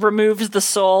just removes the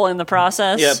soul in the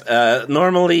process? Yep.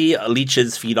 Normally,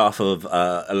 leeches feed off of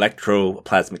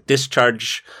electroplasmic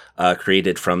discharge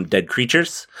created from dead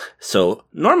creatures. So,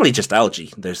 normally just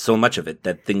algae. There's so much of it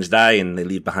that things die and they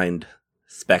leave behind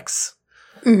specks.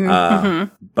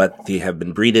 But they have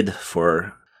been breeded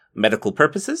for medical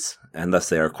purposes, and thus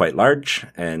they are quite large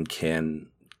and can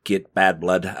get bad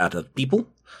blood out of people.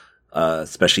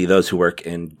 Especially those who work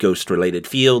in ghost-related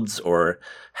fields or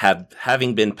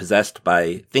having been possessed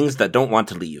by things that don't want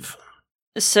to leave.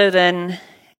 So then,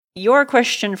 your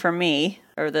question for me,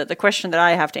 or the question that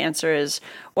I have to answer is,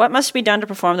 what must be done to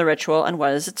perform the ritual, and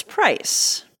what is its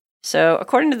price? So,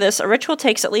 according to this, a ritual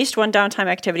takes at least one downtime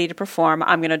activity to perform.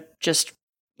 I'm going to just...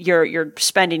 You're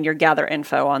spending your gather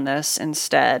info on this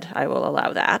instead. I will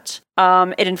allow that.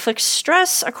 It inflicts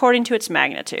stress according to its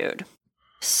magnitude.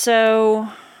 So...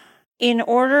 in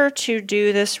order to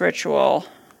do this ritual,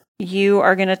 you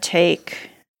are going to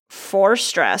take 4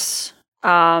 stress,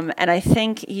 and I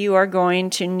think you are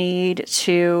going to need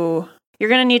to... You're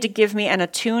going to need to give me an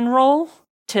attune roll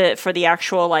for the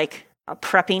actual,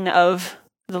 prepping of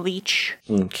the leech.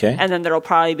 Okay. And then there'll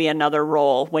probably be another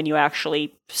roll when you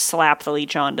actually slap the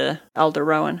leech onto Elder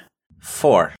Rowan.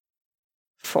 4.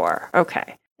 4,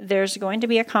 okay. There's going to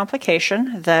be a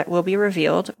complication that will be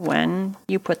revealed when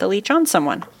you put the leech on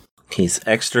someone. He's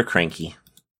extra cranky.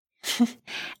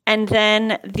 And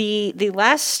then the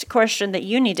last question that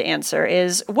you need to answer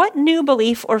is, what new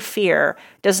belief or fear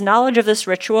does knowledge of this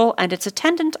ritual and its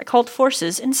attendant occult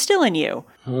forces instill in you?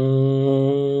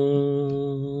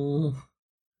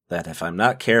 That if I'm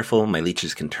not careful, my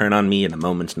leeches can turn on me at a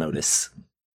moment's notice.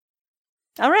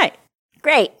 All right.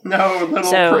 Great. No,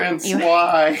 Little Prince,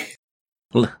 why?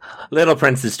 Little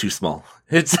Prince is too small.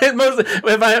 If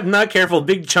I am not careful,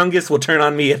 Big Chungus will turn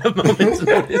on me at a moment's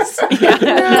notice. God,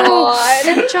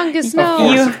 Chungus, no.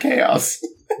 A force of chaos.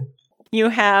 You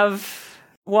have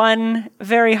one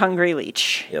very hungry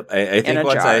leech. Yep, I think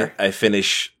once jar. I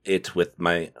finish it with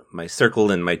my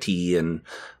circle and my tea and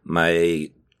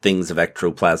my things of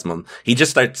ectoplasm, he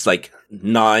just starts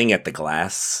gnawing at the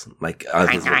glass, and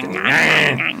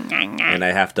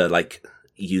I have to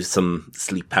use some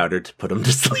sleep powder to put him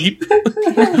to sleep.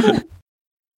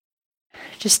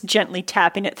 Just gently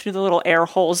tapping it through the little air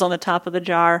holes on the top of the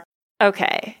jar.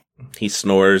 Okay. He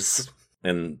snores,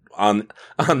 and on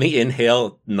the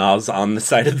inhale, gnaws on the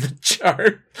side of the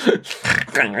jar.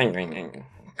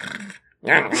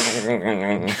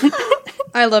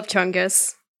 I love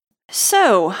Chungus.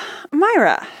 So,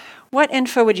 Myra, what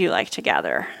info would you like to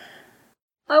gather?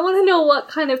 I want to know what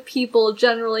kind of people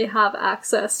generally have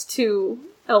access to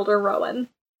Elder Rowan.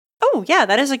 Oh, yeah,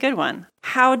 that is a good one.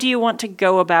 How do you want to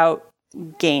go about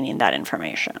gaining that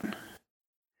information?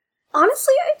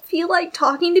 Honestly, I feel like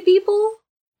talking to people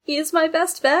is my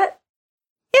best bet.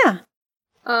 Yeah.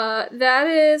 That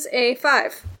is a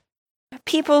 5.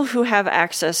 People who have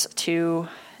access to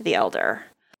the Elder.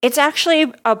 It's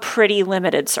actually a pretty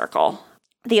limited circle.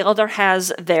 The Elder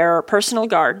has their personal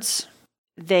guards.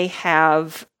 They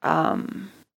have,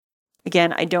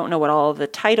 again, I don't know what all of the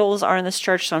titles are in this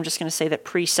church, so I'm just going to say that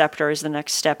preceptor is the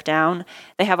next step down.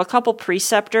 They have a couple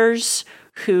preceptors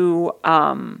who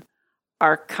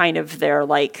are kind of their,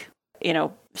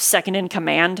 second in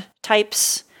command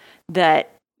types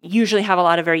that usually have a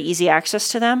lot of very easy access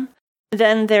to them.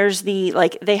 Then there's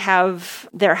they have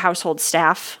their household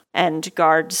staff and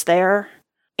guards there,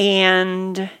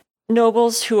 and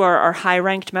nobles who are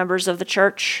high-ranked members of the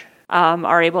church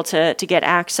are able to get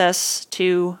access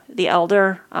to the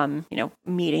Elder,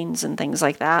 meetings and things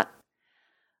like that.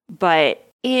 But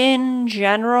in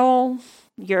general,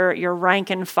 your rank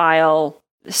and file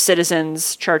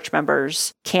citizens, church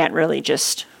members can't really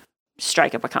just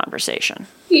strike up a conversation.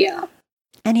 Yeah.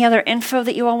 Any other info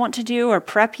that you all want to do or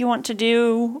prep you want to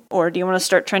do? Or do you want to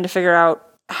start trying to figure out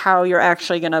how you're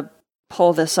actually going to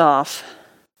pull this off?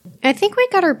 I think we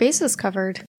got our bases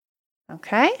covered.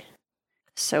 Okay.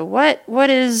 So what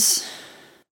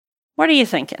are you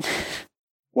thinking?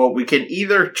 Well, we can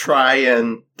either try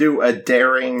and do a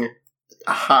daring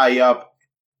high up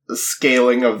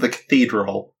scaling of the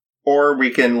cathedral, or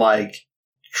we can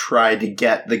try to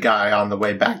get the guy on the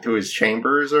way back to his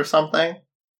chambers or something.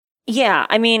 Yeah,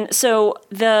 I mean, so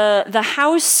the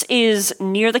house is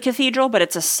near the cathedral, but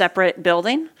it's a separate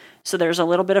building. So there's a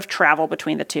little bit of travel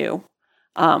between the two,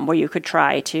 where you could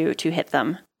try to hit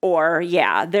them. Or,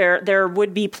 yeah, there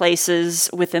would be places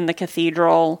within the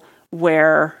cathedral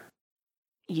where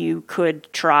you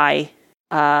could try,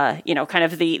 kind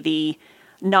of the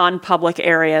non-public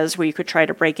areas where you could try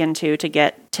to break into to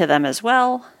get to them as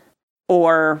well.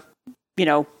 Or,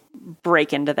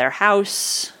 break into their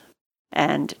house.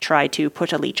 and try to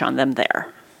put a leech on them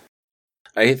there.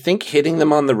 I think hitting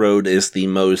them on the road is the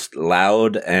most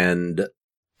loud and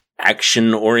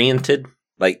action-oriented.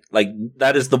 Like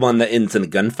that is the one that ends in a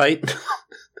gunfight.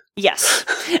 Yes,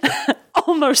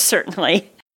 almost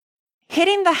certainly.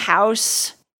 Hitting the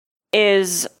house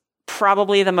is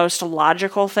probably the most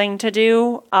logical thing to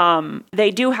do.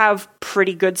 They do have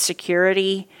pretty good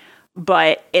security,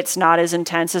 but it's not as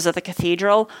intense as at the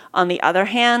cathedral. On the other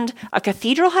hand, a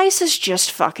cathedral heist is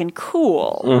just fucking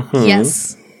cool. Mm-hmm.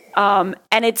 Yes. And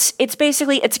it's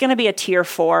basically, it's going to be a tier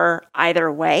 4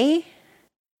 either way.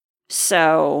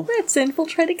 So Let's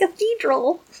infiltrate a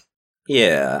cathedral.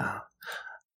 Yeah.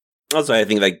 Also, I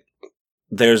think like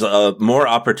there's a more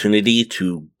opportunity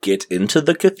to get into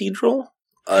the cathedral,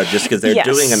 just because they're Yes.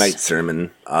 doing a night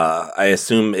sermon. I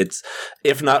assume it's,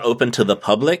 if not open to the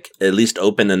public, at least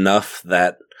open enough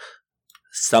that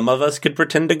some of us could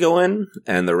pretend to go in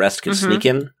and the rest could sneak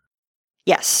in.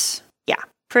 yes, yeah,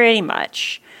 pretty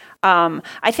much.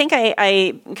 I think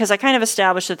because I kind of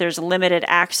established that there's limited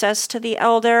access to the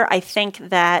Elder. I think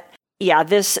that, yeah,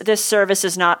 this service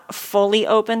is not fully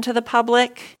open to the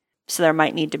public, so there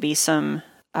might need to be some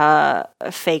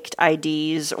faked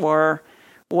IDs or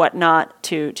whatnot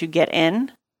to get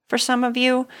in for some of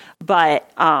you. But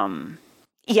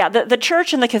yeah, the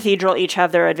church and the cathedral each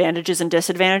have their advantages and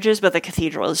disadvantages, but the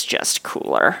cathedral is just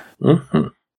cooler. Mm-hmm.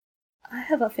 I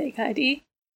have a fake ID.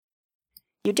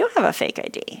 You do have a fake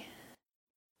ID.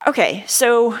 Okay,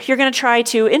 so you're going to try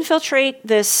to infiltrate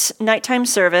this nighttime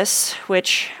service,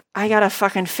 which I gotta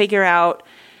fucking figure out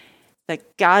the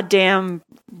goddamn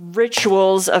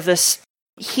rituals of this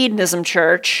hedonism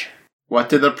church. What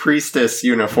do the priestess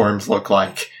uniforms look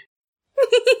like?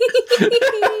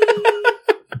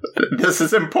 This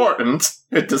is important.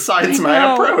 It decides I my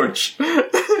know. approach.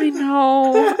 I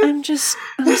know, I'm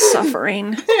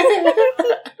suffering.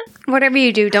 Whatever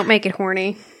you do, don't make it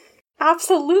horny.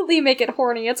 Absolutely make it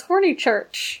horny. It's horny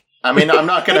church. I mean, I'm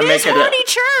not going to make it. Horny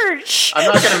church! I'm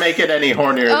not going to make it any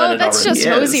hornier than Oh, it that's already just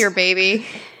is. hosier, baby.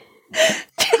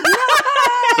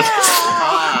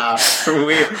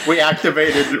 We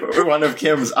activated one of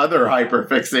Kim's other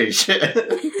hyperfixations.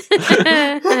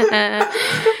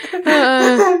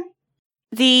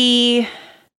 The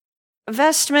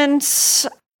vestments,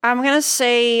 I'm going to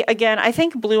say, again, I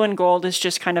think blue and gold is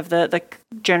just kind of the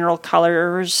general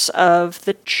colors of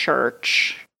the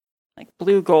church. Like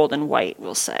blue, gold, and white,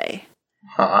 we'll say.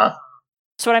 Huh?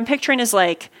 So what I'm picturing is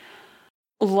like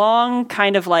long,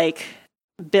 kind of like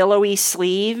billowy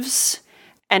sleeves,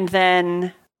 and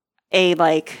then a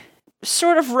like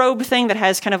sort of robe thing that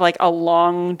has kind of like a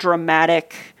long,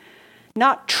 dramatic,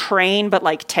 not train, but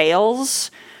like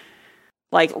tails.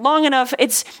 Like long enough,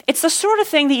 it's the sort of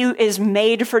thing that is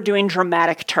made for doing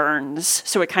dramatic turns.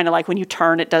 So it kind of like when you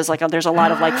turn, it does like there's a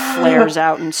lot of like flares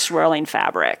out and swirling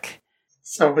fabric.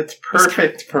 So it's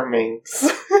perfect for minks.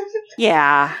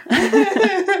 Yeah,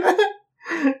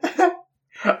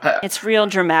 it's real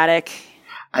dramatic.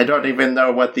 I don't even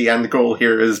know what the end goal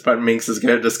here is, but Minx is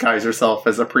going to disguise herself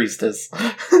as a priestess.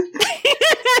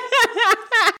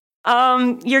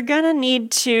 You're gonna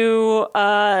need to,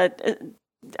 I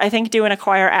think, do an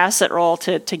acquire asset roll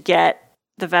to get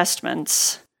the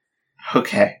vestments.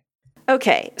 Okay.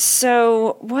 Okay,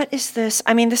 so what is this?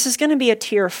 I mean, this is gonna be a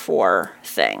tier 4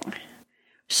 thing.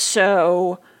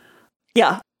 So,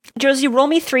 yeah. Josie, roll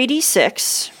me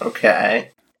 3d6.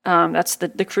 Okay. That's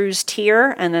the crew's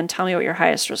tier, and then tell me what your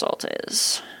highest result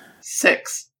is.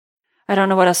 6. I don't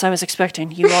know what else I was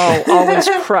expecting. You all always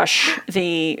crush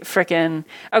the frickin'...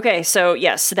 Okay, so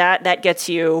yes, that gets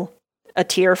you a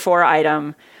tier 4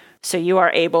 item, so you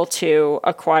are able to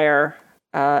acquire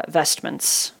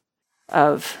vestments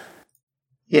of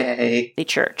Yay. the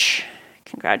church.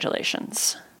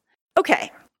 Congratulations.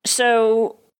 Okay,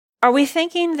 so are we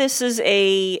thinking this is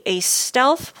a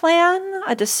stealth plan,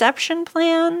 a deception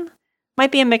plan?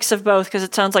 Might be a mix of both, because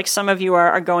it sounds like some of you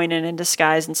are going in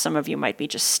disguise and some of you might be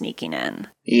just sneaking in.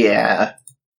 Yeah.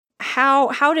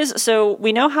 So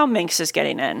we know how Minx is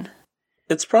getting in.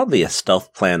 It's probably a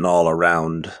stealth plan all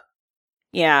around.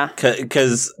 Yeah.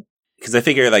 Because I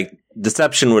figure like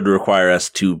deception would require us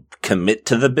to commit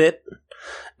to the bit,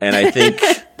 and I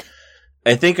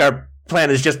think our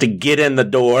plan is just to get in the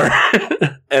door,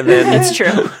 and then It's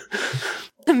true.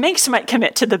 Minx might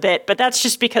commit to the bit, but that's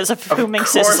just because of who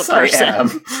Minx is as a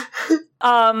person.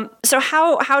 So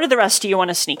how do the rest of you want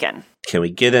to sneak in? Can we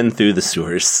get in through the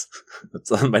sewers? That's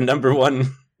my number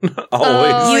one.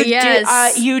 Always. Oh, You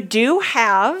yes. you do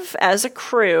have, as a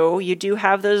crew, you do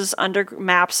have those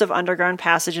maps of underground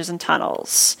passages and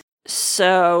tunnels.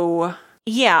 So,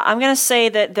 yeah, I'm going to say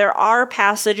that there are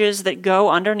passages that go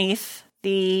underneath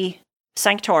the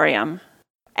sanctorium,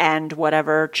 and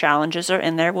whatever challenges are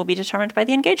in there will be determined by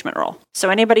the engagement roll. So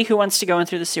anybody who wants to go in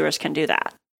through the sewers can do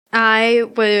that. I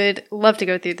would love to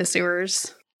go through the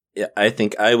sewers. Yeah, I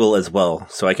think I will as well,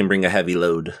 so I can bring a heavy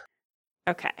load.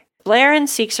 Okay. Blair and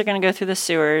Seeks are going to go through the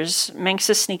sewers. Minx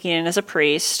is sneaking in as a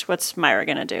priest. What's Myra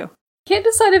going to do? Can't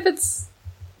decide if it's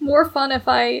more fun if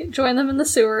I join them in the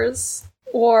sewers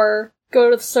or go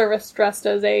to the service dressed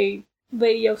as a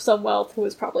lady of some wealth who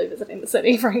is probably visiting the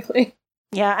city, frankly.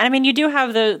 Yeah, I mean, you do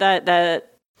have the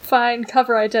Fine,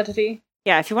 cover identity.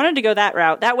 Yeah, if you wanted to go that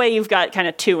route, that way you've got kind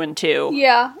of 2 and 2.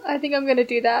 Yeah, I think I'm gonna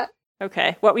do that.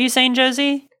 Okay. What were you saying,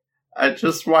 Josie?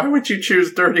 Why would you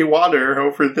choose dirty water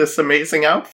over this amazing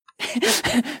outfit?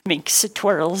 Minx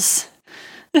twirls.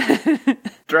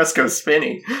 Dress goes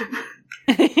spinny.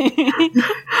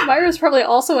 Myra's probably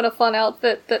also in a fun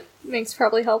outfit that Minx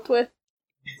probably helped with.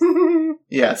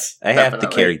 Yes, I have to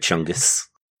carry Chungus.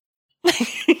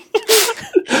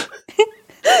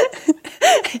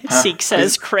 Seek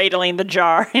says, cradling the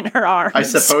jar in her arms. I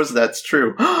suppose that's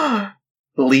true.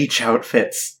 Leech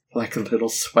outfits, like a little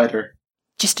sweater.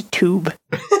 Just a tube.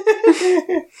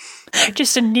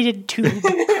 Just a knitted tube.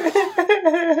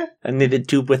 A knitted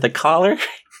tube with a collar?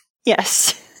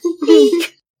 Yes.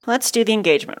 Let's do the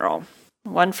engagement roll.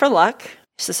 1 for luck.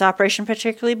 Is this operation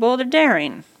particularly bold or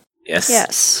daring? Yes.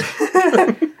 Yes.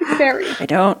 Very.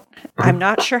 I'm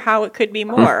not sure how it could be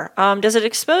more. Does it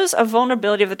expose a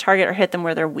vulnerability of the target or hit them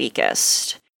where they're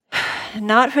weakest?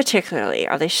 Not particularly.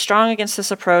 Are they strong against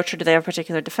this approach, or do they have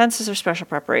particular defenses or special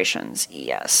preparations?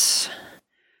 Yes.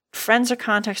 Friends or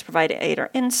contacts provide aid or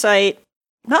insight?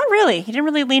 Not really. You didn't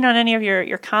really lean on any of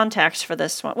your contacts for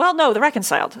this one. Well, no, the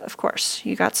Reconciled, of course.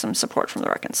 You got some support from the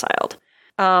Reconciled.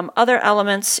 Other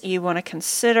elements you want to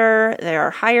consider, they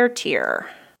are higher tier.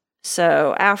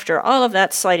 So after all of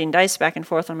that sliding dice back and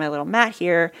forth on my little mat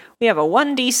here, we have a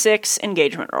 1d6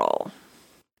 engagement roll.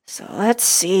 So let's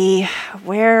see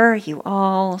where you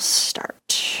all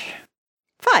start.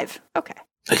 5. Okay.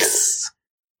 Nice.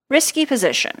 Risky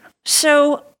position.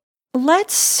 So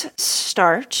let's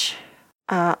start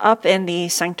up in the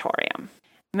sanctorium.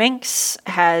 Minx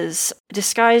has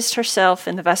disguised herself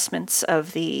in the vestments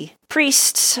of the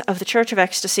priests of the Church of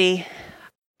Ecstasy,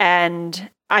 and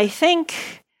I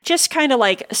think just kind of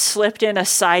like slipped in a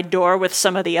side door with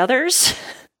some of the others.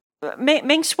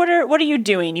 Minx, what are you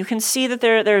doing? You can see that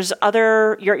there's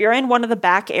other. You're in one of the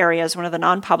back areas, one of the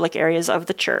non-public areas of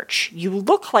the church. You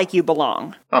look like you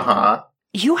belong. Uh-huh.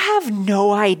 You have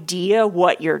no idea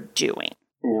what you're doing.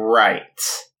 Right.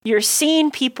 You're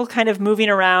seeing people kind of moving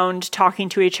around, talking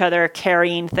to each other,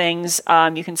 carrying things.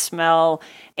 You can smell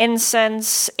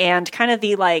incense and kind of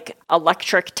the like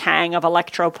electric tang of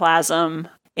electroplasm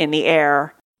in the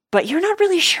air. But you're not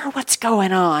really sure what's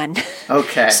going on.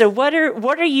 Okay. So what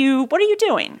are you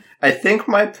doing? I think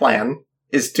my plan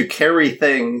is to carry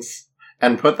things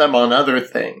and put them on other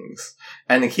things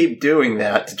and keep doing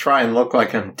that to try and look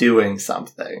like I'm doing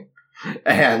something.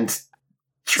 And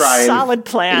try solid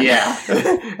plan. Yeah.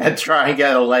 And try and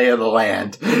get a lay of the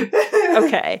land.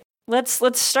 Okay.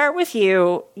 Let's start with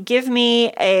you. Give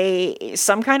me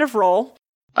some kind of roll.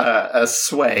 A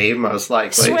sway, most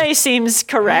likely. Sway seems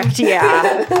correct,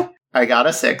 yeah. I got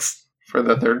a 6 for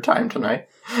the 3rd time tonight.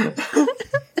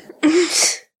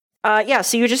 Yeah,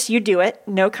 so you do it,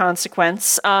 no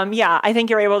consequence. Yeah, I think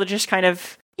you're able to just kind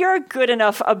of, you're a good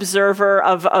enough observer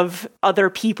of other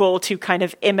people to kind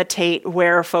of imitate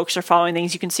where folks are following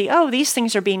things. You can see, oh, these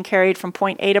things are being carried from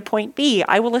point A to point B.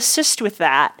 I will assist with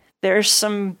that. There's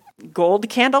some gold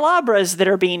candelabras that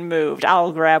are being moved.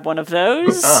 I'll grab one of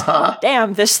those. Uh-huh.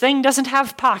 Damn, this thing doesn't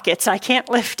have pockets. I can't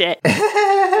lift it.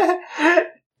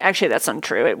 Actually, that's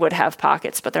untrue. It would have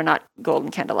pockets, but they're not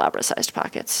golden candelabra-sized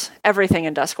pockets. Everything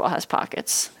in Duskwall has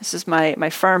pockets. This is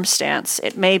my firm stance.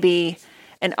 It may be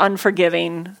an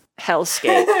unforgiving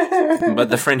hellscape. But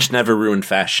the French never ruined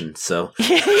fashion, so...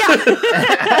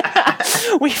 Yeah.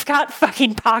 We've got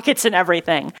fucking pockets and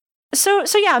everything. So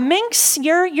yeah, Minx,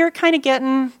 you're kind of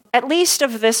getting, at least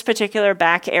of this particular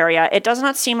back area, it does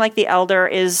not seem like the Elder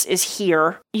is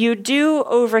here. You do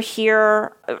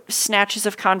overhear snatches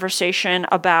of conversation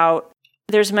about,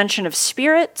 there's mention of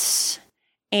spirits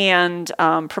and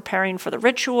preparing for the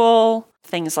ritual,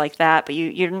 things like that, but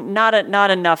you're not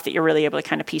enough that you're really able to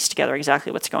kind of piece together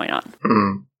exactly what's going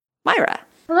on. Myra.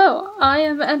 Hello, I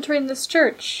am entering this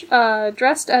church,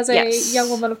 dressed as a young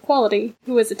woman of quality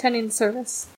who is attending the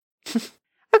service.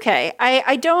 Okay,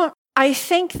 I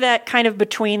think that kind of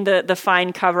between the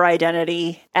fine cover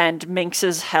identity and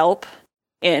Minx's help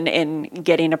in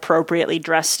getting appropriately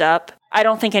dressed up, I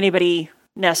don't think anybody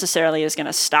necessarily is going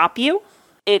to stop you.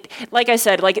 like I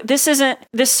said, like this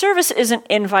service isn't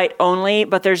invite only,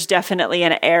 but there's definitely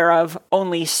an air of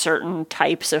only certain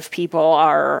types of people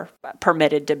are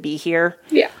permitted to be here.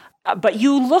 Yeah. But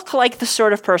you look like the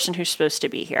sort of person who's supposed to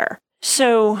be here.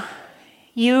 So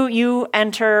you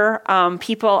enter,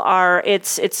 people are,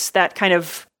 it's that kind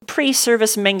of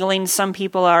pre-service mingling. Some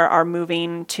people are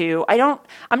moving to,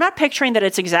 I'm not picturing that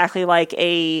it's exactly like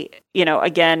a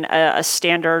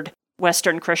standard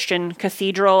Western Christian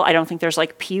cathedral. I don't think there's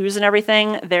like pews and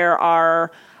everything. There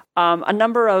are a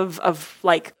number of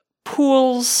like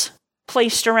pools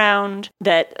placed around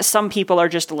that some people are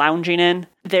just lounging in.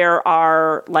 There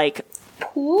are like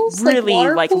Pools? really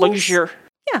like pools? luxurious,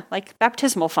 yeah, like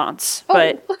baptismal fonts,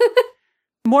 but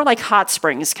more like hot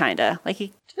springs, kind of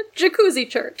like. Jacuzzi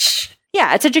church.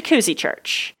 Yeah, it's a jacuzzi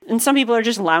church, and some people are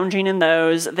just lounging in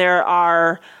those. There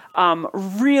are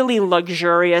really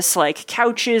luxurious like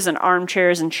couches and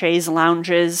armchairs and chaise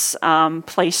lounges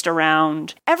placed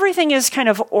around. Everything is kind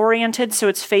of oriented so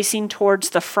it's facing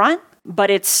towards the front, but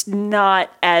it's not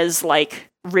as like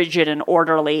rigid and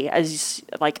orderly as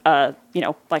like a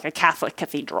Catholic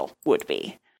cathedral would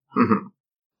be. Mm-hmm.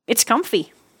 It's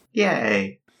comfy.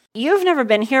 Yay. You've never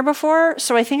been here before,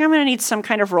 so I think I'm going to need some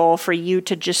kind of roll for you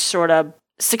to just sort of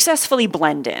successfully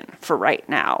blend in for right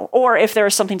now. Or if there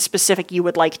is something specific you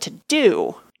would like to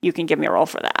do, you can give me a roll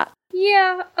for that.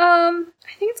 Yeah, I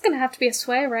think it's gonna have to be a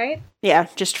sway, right? Yeah,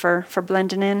 just for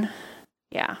blending in.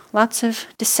 Yeah, lots of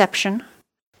deception.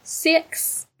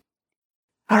 6.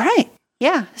 All right.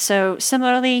 Yeah, so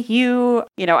similarly,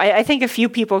 I think a few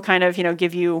people kind of,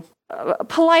 give you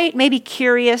polite, maybe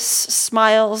curious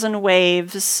smiles and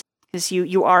waves, because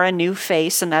you are a new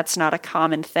face, and that's not a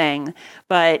common thing.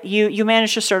 But you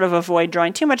manage to sort of avoid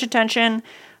drawing too much attention,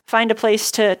 find a place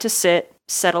to sit,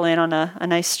 settle in on a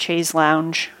nice chaise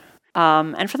lounge.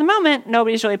 And for the moment,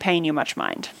 nobody's really paying you much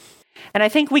mind. And I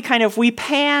think we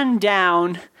pan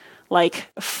down, like,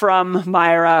 from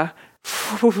Myra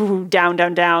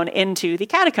down into the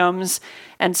catacombs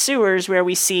and sewers, where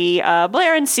we see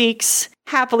Blair and Seeks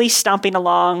happily stomping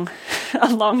along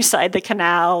alongside the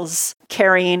canals,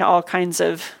 carrying all kinds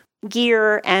of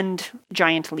gear and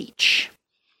giant leech.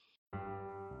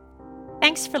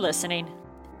 Thanks for listening.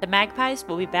 The Magpies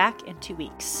will be back in 2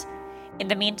 weeks. In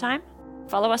the meantime,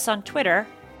 follow us on Twitter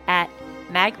at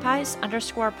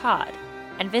magpies_pod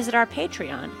and visit our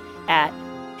Patreon at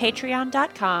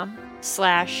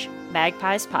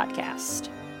patreon.com/magpiespodcast.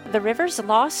 The Rivers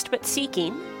Lost But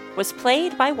Seeking was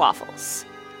played by Waffles.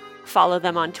 Follow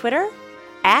them on Twitter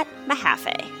at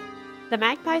Mahafe. The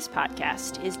Magpies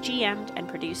Podcast is GM'd and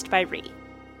produced by Ree.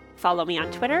 Follow me on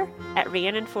Twitter at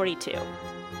Rhiannon42.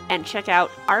 And check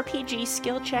out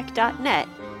rpgskillcheck.net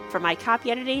for my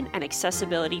copy editing and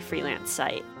accessibility freelance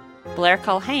site. Blair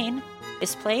Culhane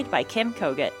is played by Kim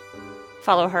Kogut.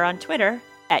 Follow her on Twitter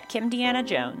at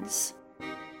KimDeannaJones.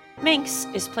 Minx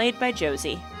is played by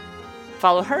Josie.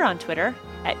 Follow her on Twitter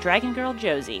at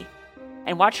DragonGirlJosie.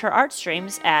 And watch her art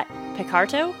streams at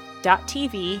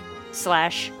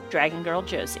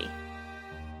picarto.tv/DragonGirlJosie.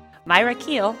 Myra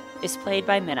Keel is played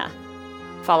by Minna.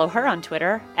 Follow her on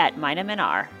Twitter at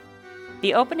MinaMinar.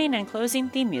 The opening and closing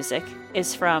theme music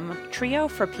is from Trio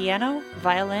for Piano,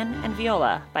 Violin, and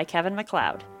Viola by Kevin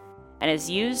MacLeod, and is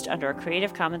used under a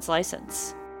Creative Commons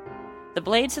license. The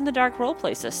Blades in the Dark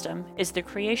roleplay system is the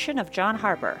creation of John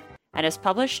Harper, and is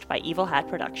published by Evil Hat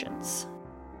Productions.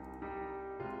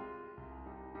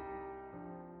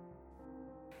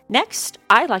 Next,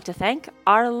 I'd like to thank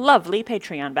our lovely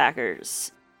Patreon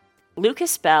backers.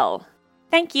 Lucas Bell.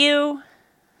 Thank you.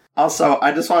 Also,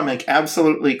 I just want to make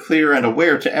absolutely clear and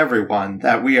aware to everyone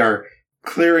that we are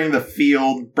clearing the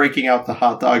field, breaking out the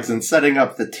hot dogs, and setting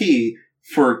up the tea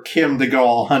for Kim to go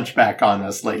all hunchback on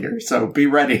us later. So be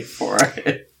ready for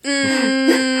it.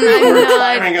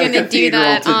 I'm not going to do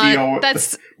that.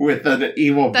 With an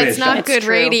evil That's bishop. not good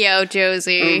radio,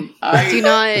 Josie. Do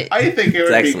not. I think it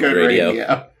would be good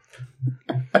radio.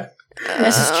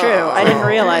 This is true. I didn't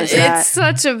realize that. It's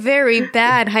such a very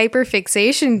bad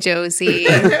hyperfixation, Josie.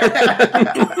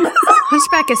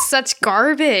 Hunchback is such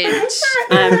garbage.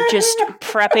 I'm just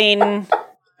prepping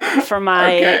for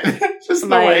my just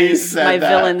the way you said my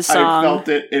that, villain song. I felt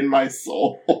it in my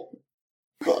soul.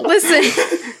 Listen,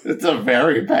 It's a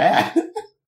very bad.